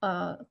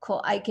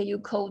called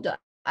IKU code.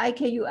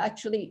 IKU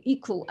actually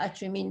equal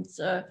actually means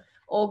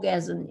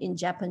orgasm in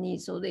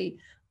Japanese. So they,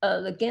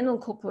 the Canon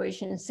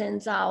Corporation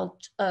sends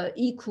out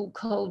equal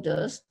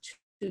coders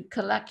to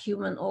collect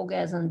human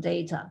orgasm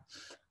data.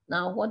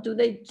 Now, what do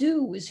they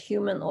do with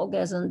human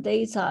orgasm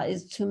data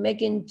is to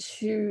make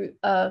into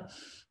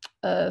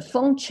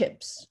phone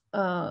chips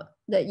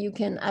that you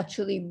can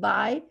actually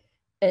buy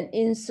and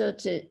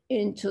insert it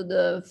into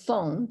the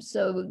phone.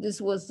 So this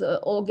was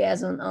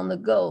orgasm on the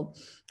go.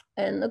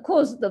 And of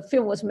course, the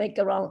film was made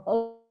around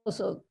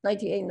also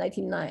 98,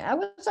 99. I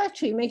was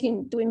actually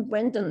doing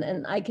Brandon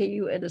and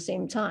IKU at the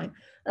same time.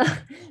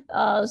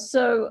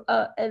 So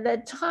at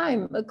that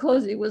time, of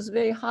course, it was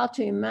very hard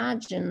to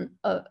imagine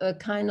a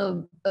kind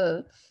of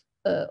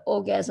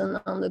orgasm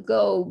on the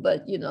go,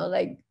 but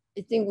like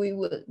I think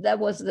that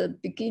was the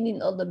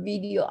beginning of the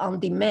video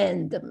on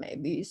demand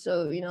maybe.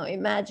 So,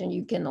 imagine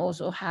you can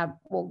also have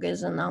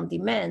orgasm on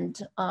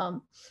demand.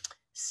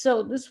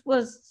 So this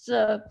was,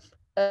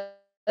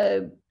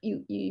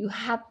 you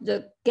have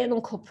the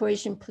Canon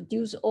Corporation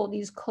produce all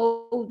these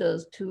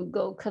coders to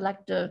go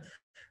collect the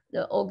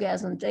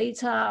orgasm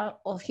data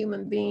of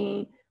human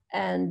being,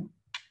 and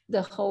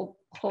the whole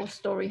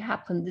story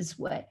happened this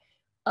way.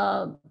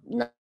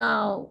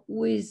 Now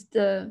with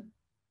the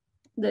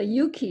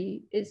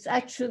Yuki, it's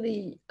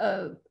actually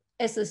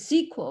as a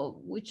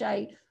sequel, which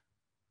I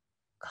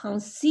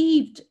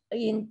conceived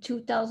in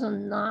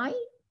 2009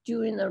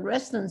 during a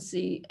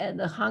residency at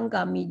the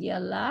Hanga Media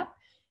Lab.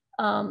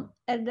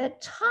 At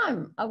that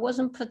time, I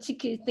wasn't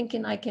particularly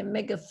thinking I can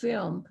make a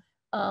film.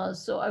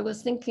 So I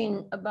was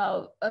thinking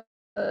about,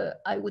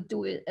 I would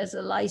do it as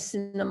a live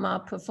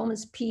cinema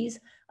performance piece.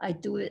 I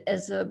do it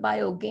as a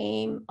bio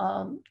game.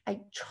 I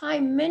try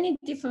many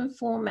different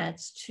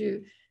formats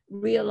to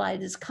realize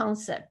this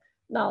concept.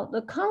 Now,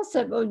 the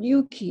concept of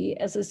Yuki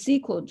as a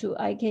sequel to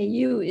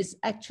IKU is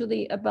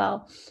actually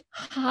about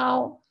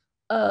how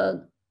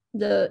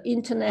the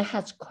internet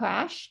has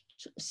crashed.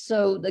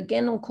 So the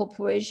Canon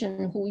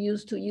Corporation, who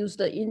used to use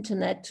the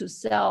internet to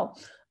sell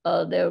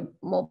their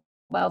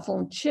mobile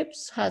phone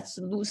chips, has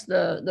lost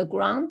the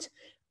ground.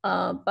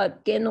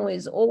 But Canon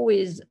is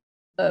always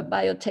a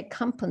biotech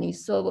company.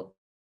 So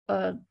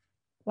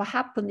what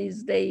happened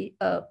is they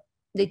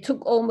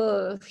took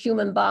over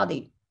human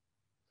body.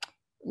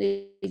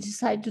 They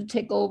decided to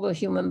take over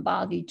human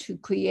body to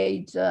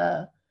create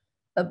a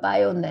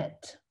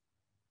bionet.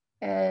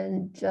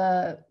 And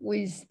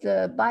with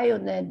the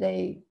bionet,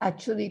 they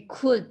actually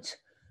could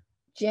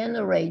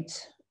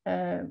generate,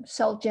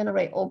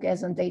 self-generate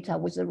orgasm data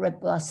with the red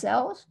blood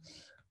cells.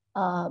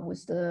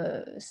 With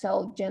the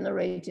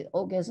self-generated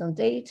orgasm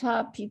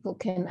data, people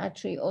can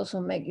actually also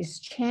make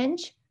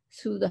exchange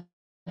through the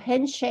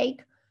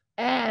handshake,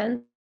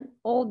 and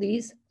all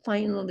these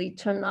finally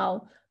turn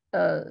out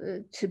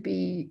to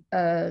be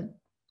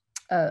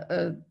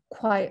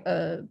quite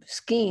a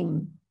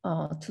scheme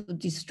to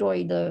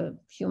destroy the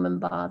human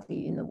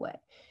body in a way.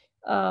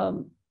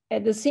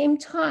 At the same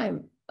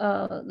time,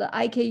 the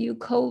IKU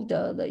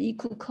coder, the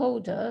equal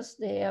coders,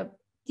 they are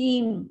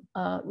deemed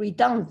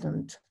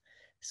redundant.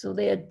 So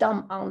they are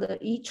dumped on the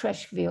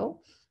e-trash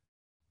bill.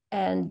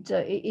 And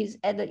it is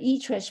at the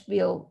e-trash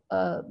bill,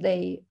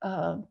 they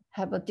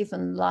have a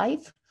different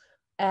life.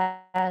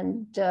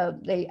 And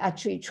they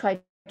actually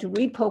try to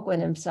reprogram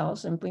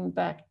themselves and bring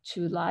back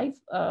to life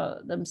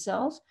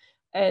themselves.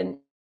 And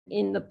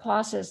in the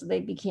process,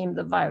 they became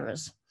the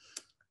virus.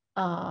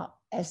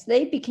 As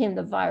they became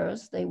the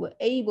virus, they were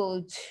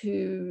able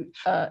to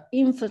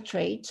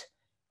infiltrate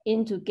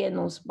into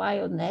Canon's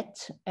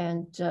bionet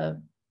and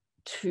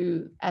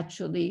to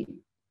actually,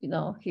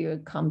 here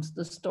comes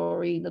the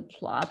story, the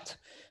plot,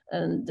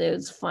 and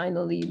there's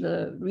finally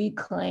the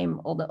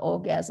reclaim of the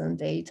orgasm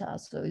data.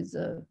 So it's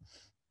a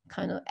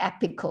kind of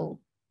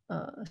epical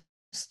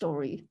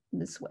story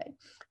this way.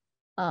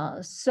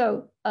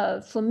 So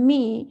for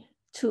me,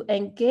 to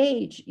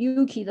engage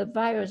Yuki, the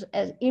virus,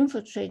 as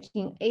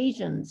infiltrating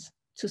agents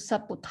to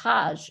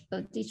sabotage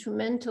a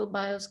detrimental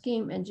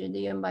bioscheme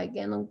engineered by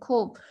Canon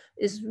Corp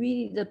is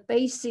really the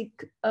basic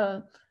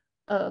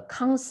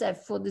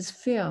concept for this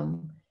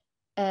film.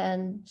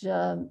 And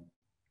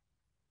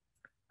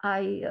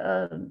I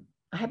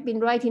have been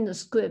writing the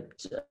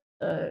script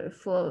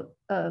for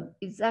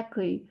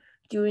exactly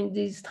during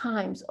these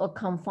times of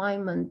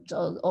confinement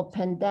or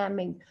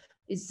pandemic,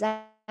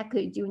 exactly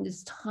during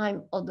this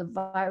time of the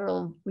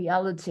viral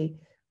reality.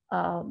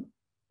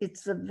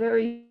 It's a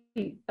very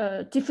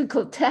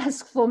difficult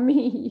task for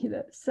me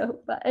either. So,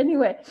 but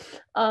anyway,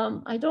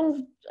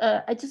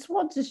 I just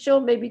want to show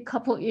maybe a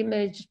couple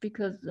images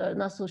because I'm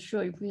not so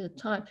sure if we have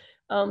time.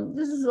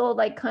 This is all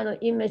like kind of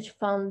image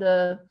from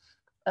the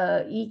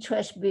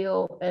e-trash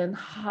bill and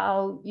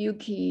how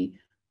Yuki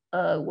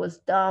was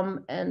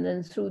dumb, and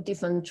then through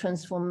different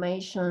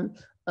transformation,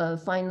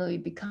 finally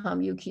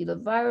become Yuki the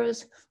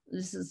virus.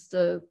 This is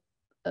the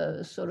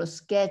sort of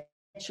sketch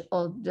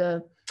of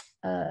the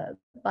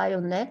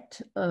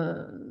bionet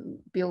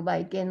built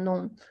by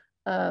Canon.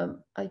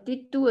 I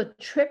did do a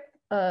trip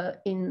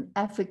in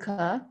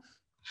Africa.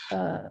 I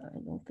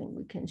don't think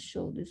we can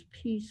show this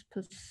piece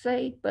per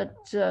se, but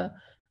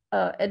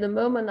at the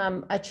moment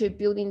I'm actually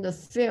building the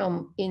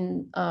film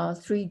in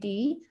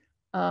 3D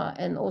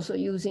and also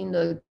using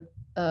the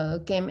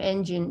game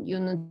engine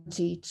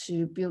Unity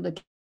to build the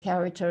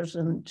characters,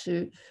 and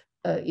to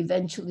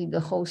eventually the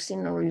whole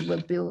scenery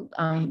will build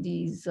on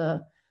these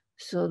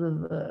sort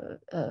of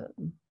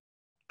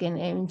game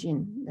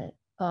engine,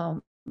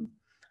 that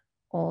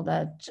all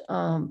that.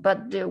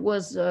 But there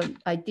was,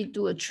 I did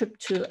do a trip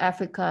to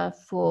Africa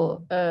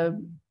for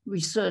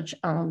research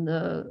on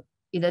the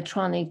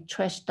electronic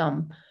trash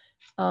dump.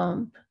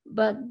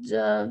 But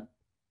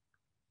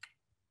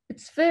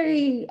it's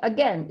very,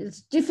 again,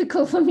 it's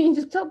difficult for me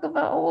to talk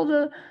about all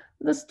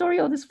the story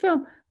of this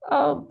film,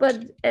 but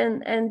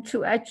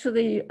to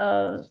actually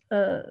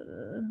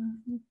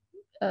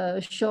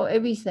show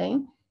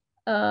everything.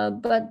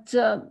 But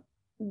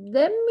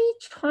let me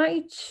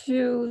try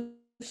to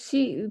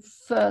see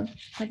if,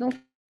 I don't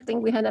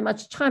think we had that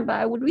much time, but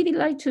I would really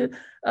like to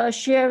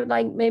share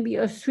like maybe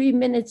 3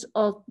 minutes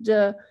of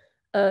the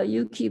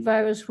UK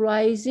virus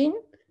rising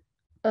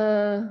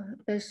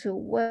as a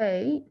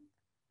way.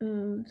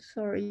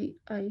 Sorry,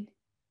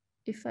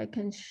 if I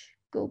can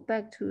go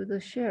back to the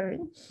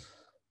sharing.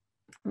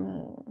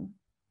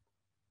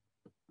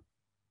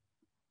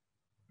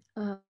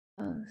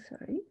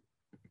 Sorry.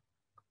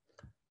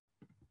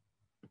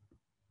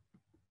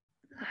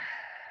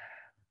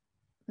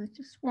 I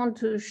just want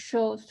to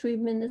show 3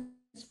 minutes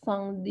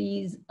from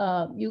these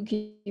UK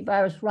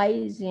virus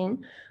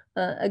rising.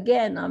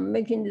 Again, I'm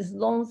making this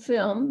long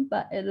film,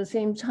 but at the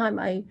same time,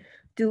 I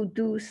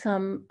do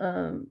some,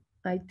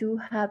 I do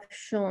have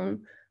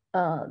shown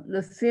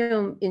the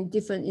film in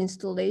different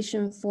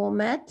installation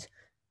format,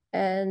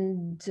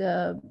 and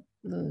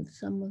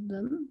some of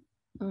them.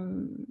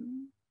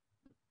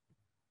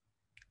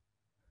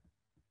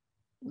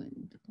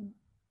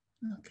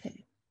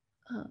 Okay.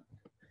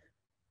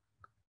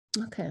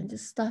 Okay, I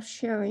just start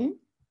sharing,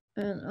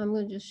 and I'm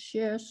going to just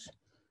share.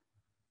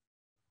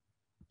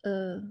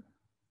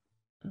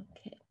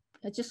 Okay,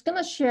 I'm just going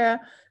to share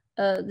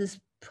this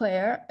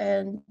prayer,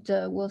 and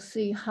we'll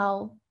see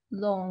how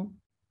long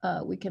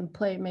we can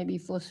play, maybe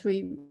for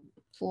 3,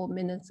 4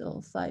 minutes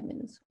or 5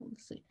 minutes. We'll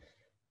see.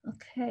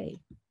 Okay.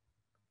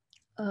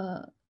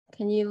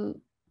 Can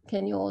you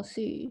all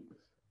see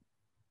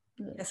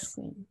the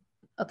screen?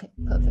 Okay,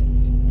 perfect.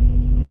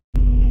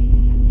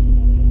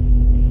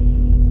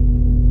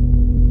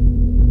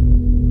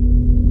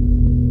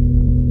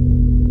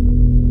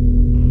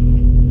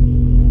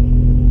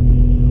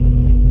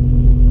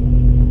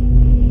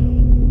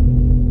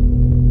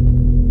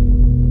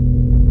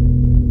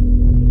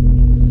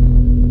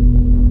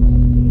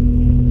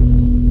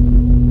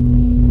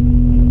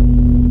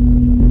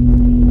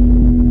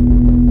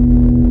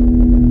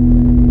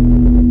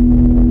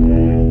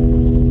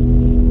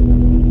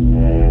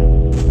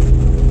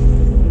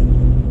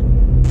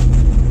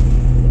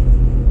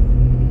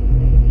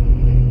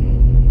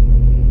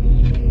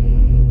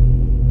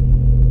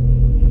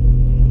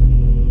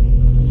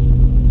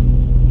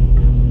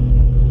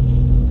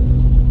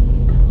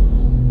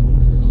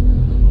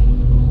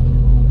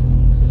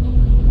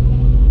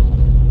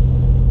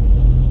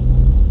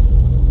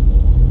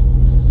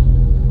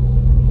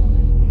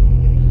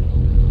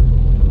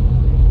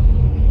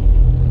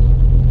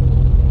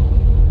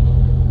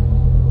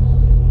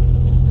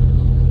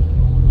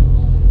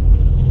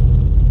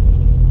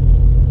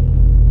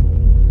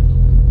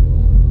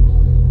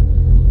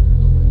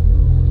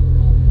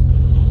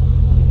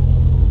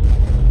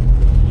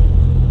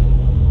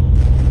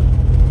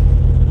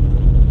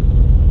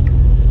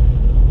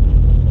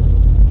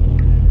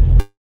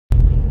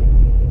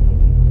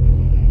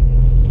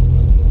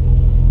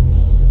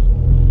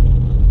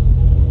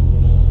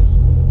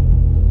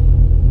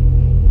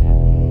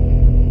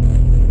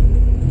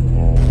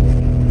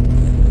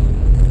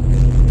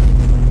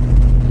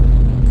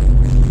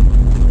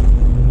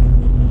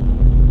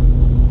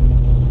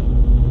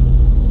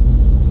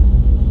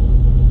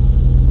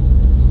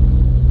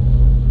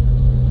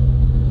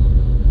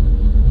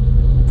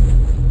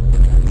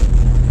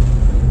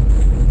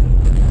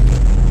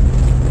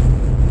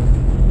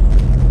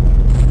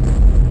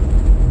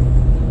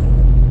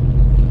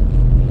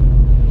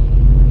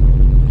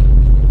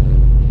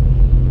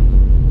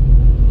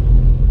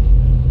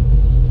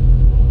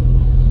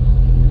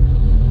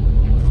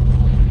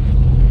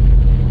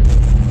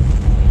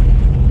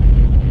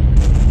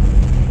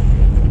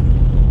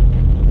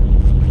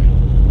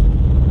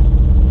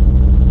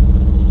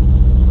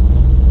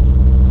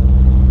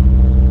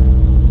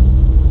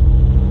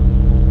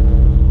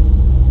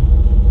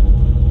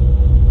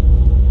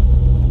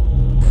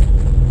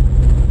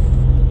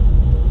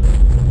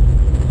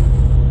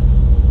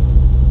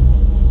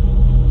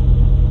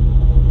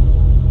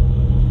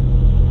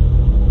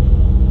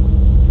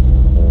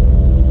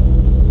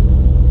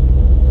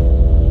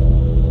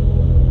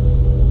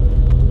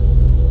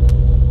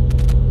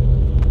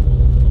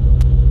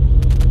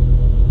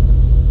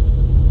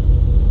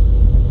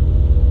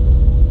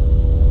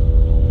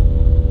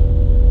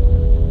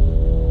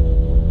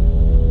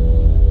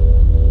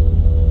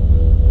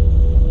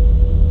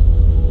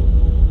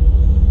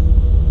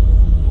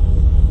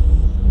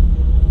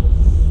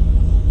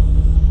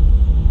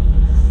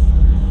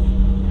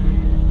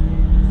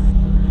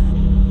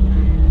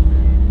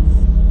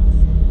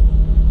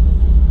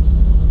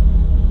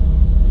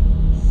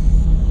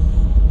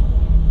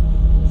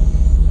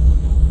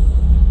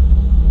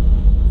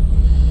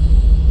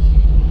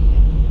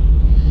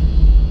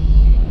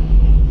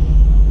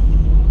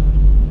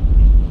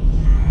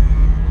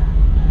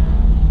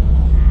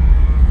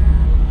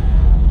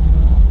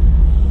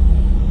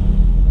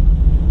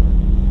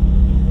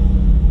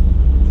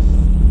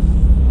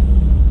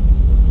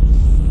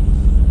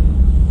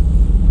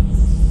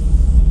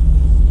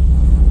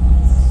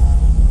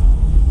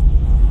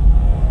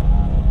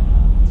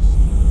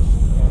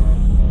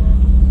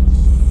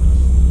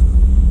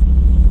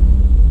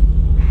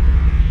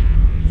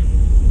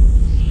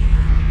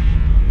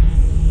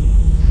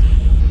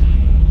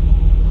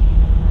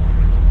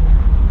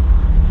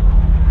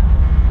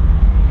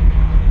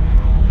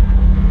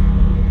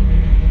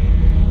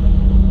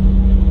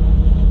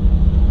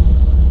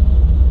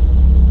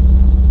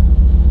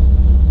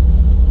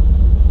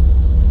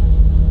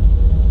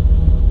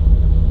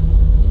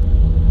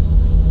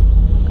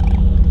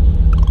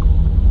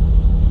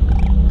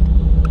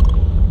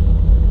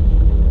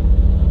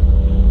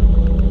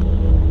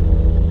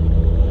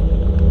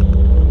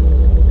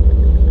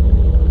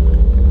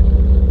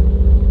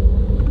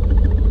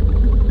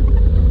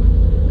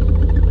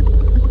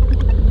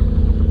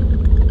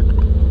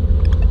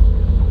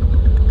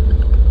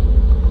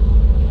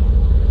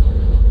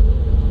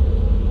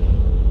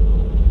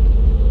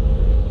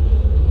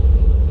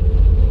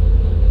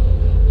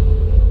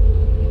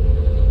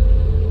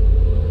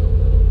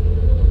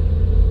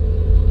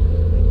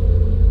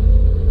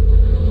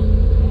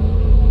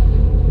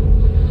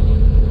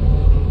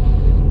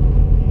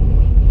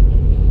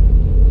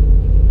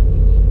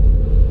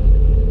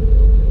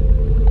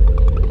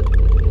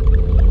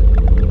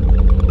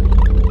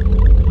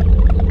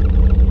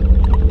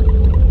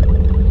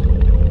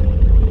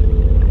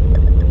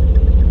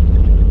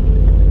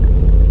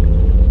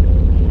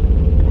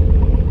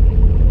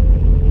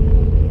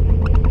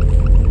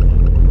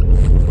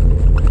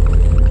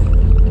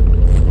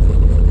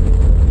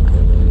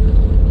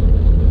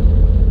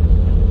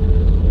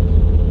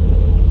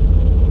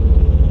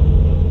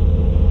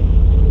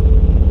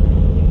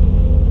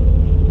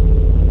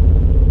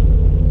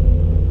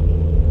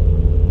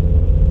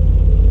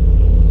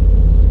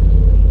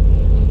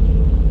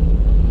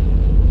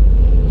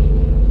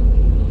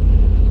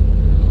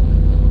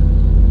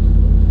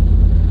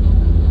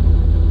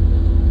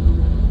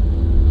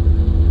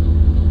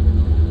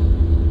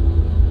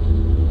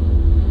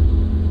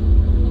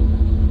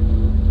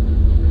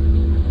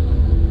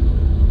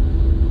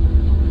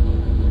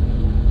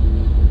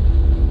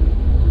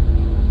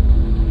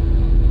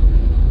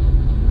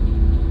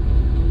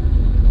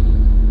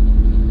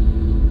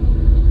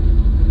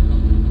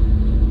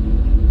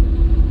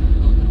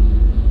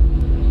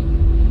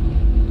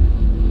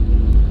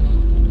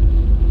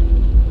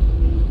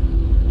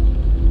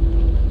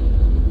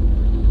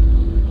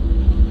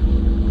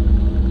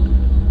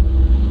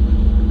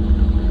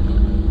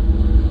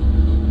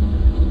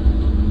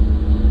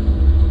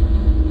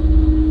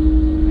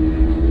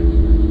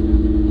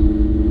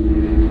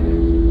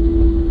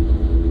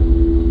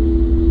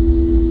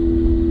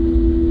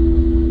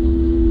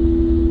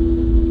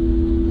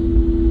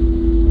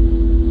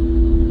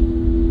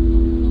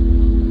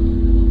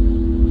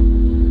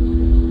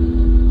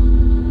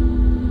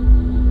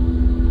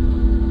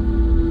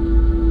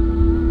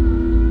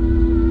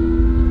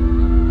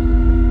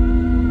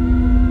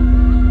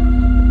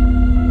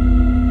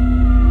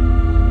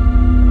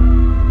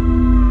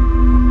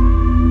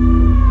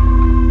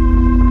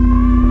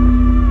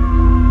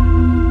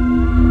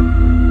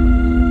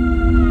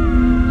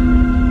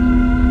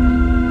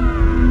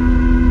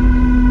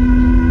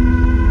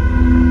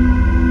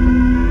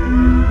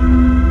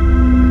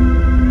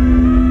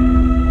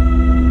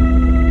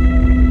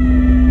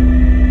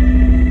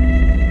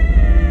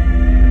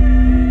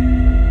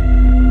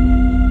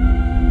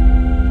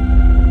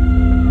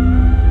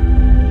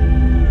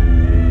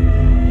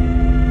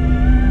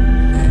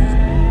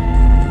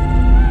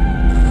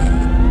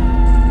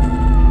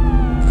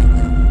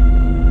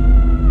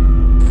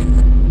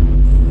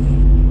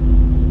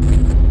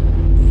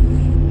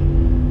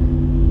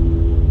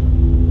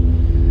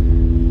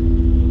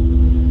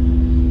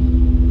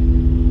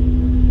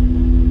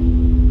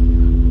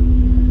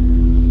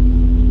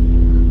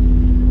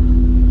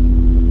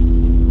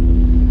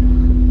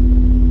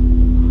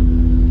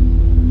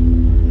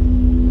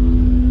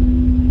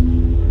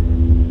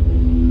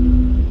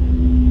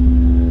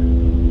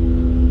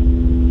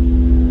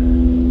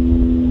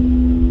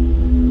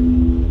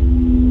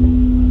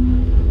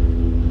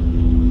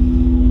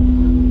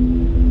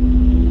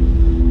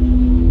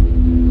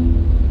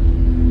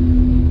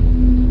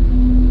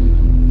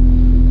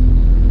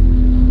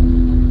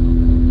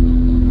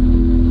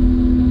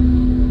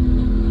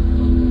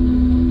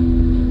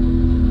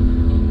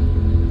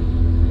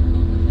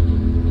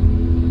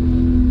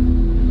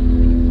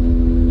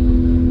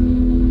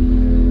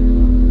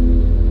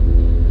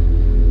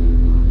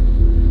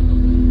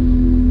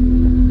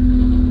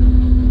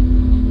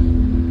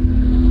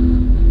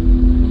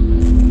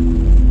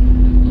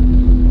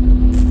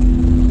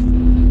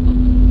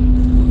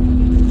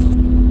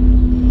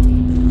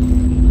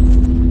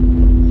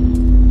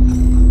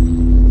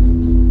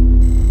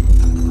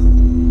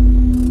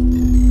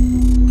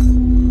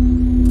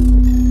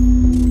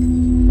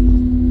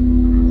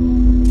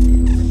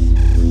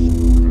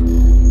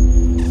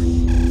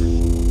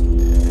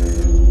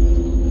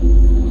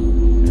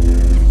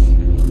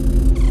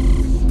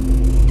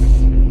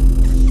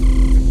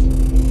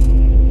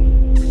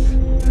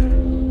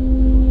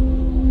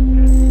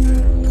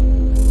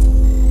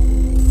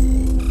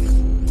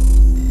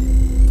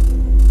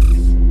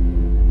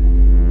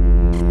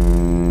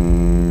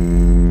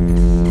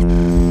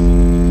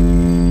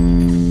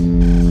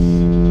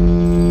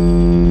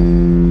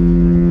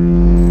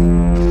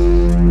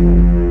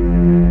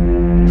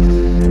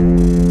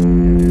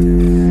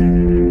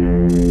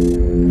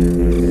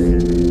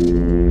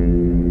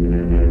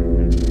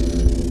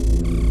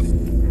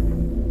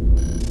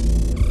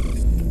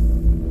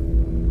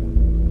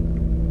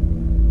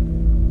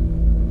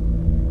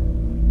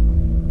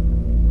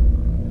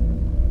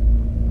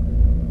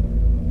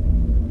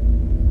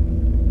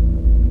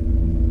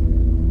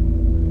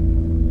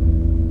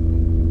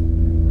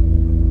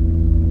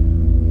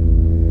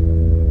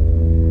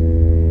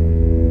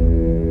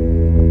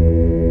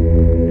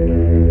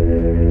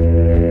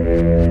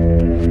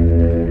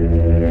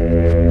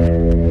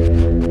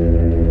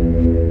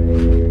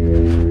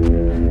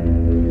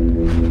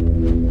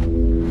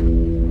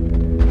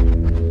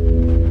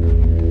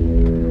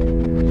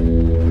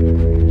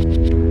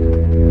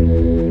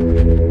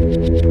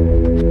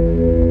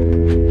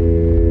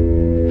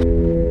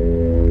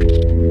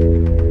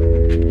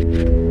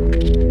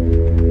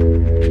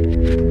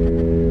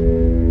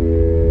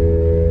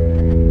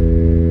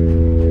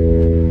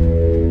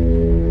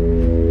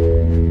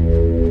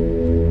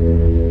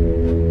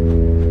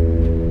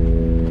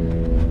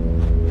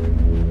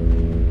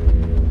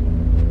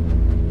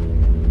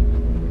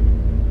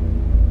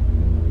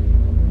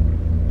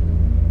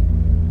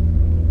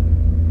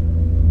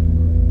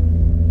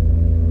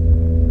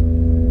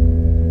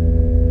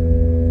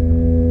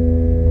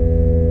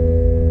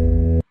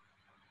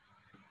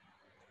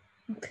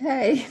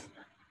 Okay.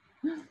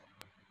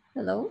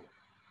 Hello.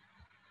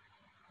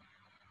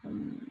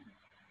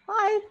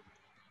 Hi.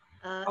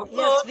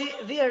 Yes,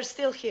 we are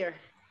still here.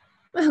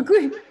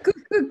 Good.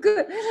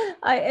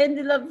 I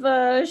ended up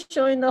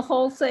showing the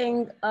whole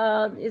thing.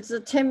 It's a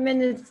 10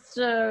 minutes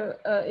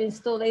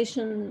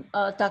installation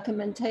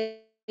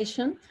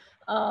documentation.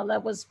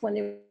 That was when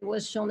it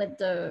was shown at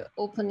the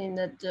opening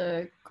at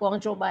the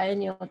Guangzhou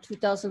Biennial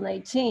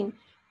 2018.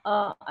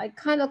 I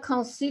kind of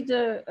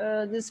consider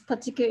this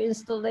particular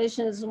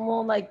installation is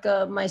more like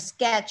my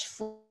sketch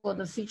for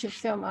the feature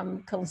film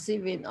I'm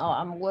conceiving or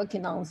I'm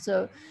working on.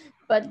 So,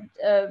 but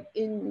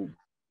in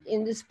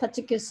this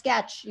particular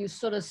sketch, you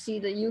sort of see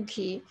the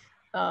Yuki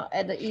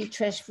at the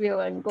e-trash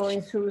field and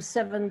going through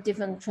 7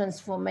 different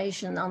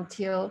transformations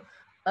until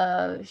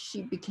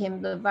she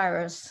became the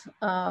virus.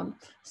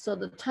 So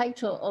the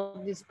title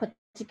of this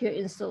particular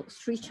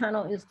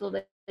 3-channel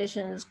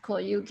installation is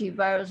called Yuki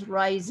Virus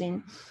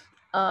Rising.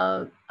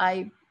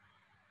 I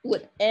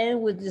would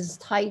end with this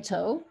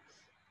title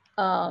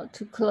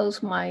to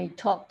close my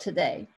talk today.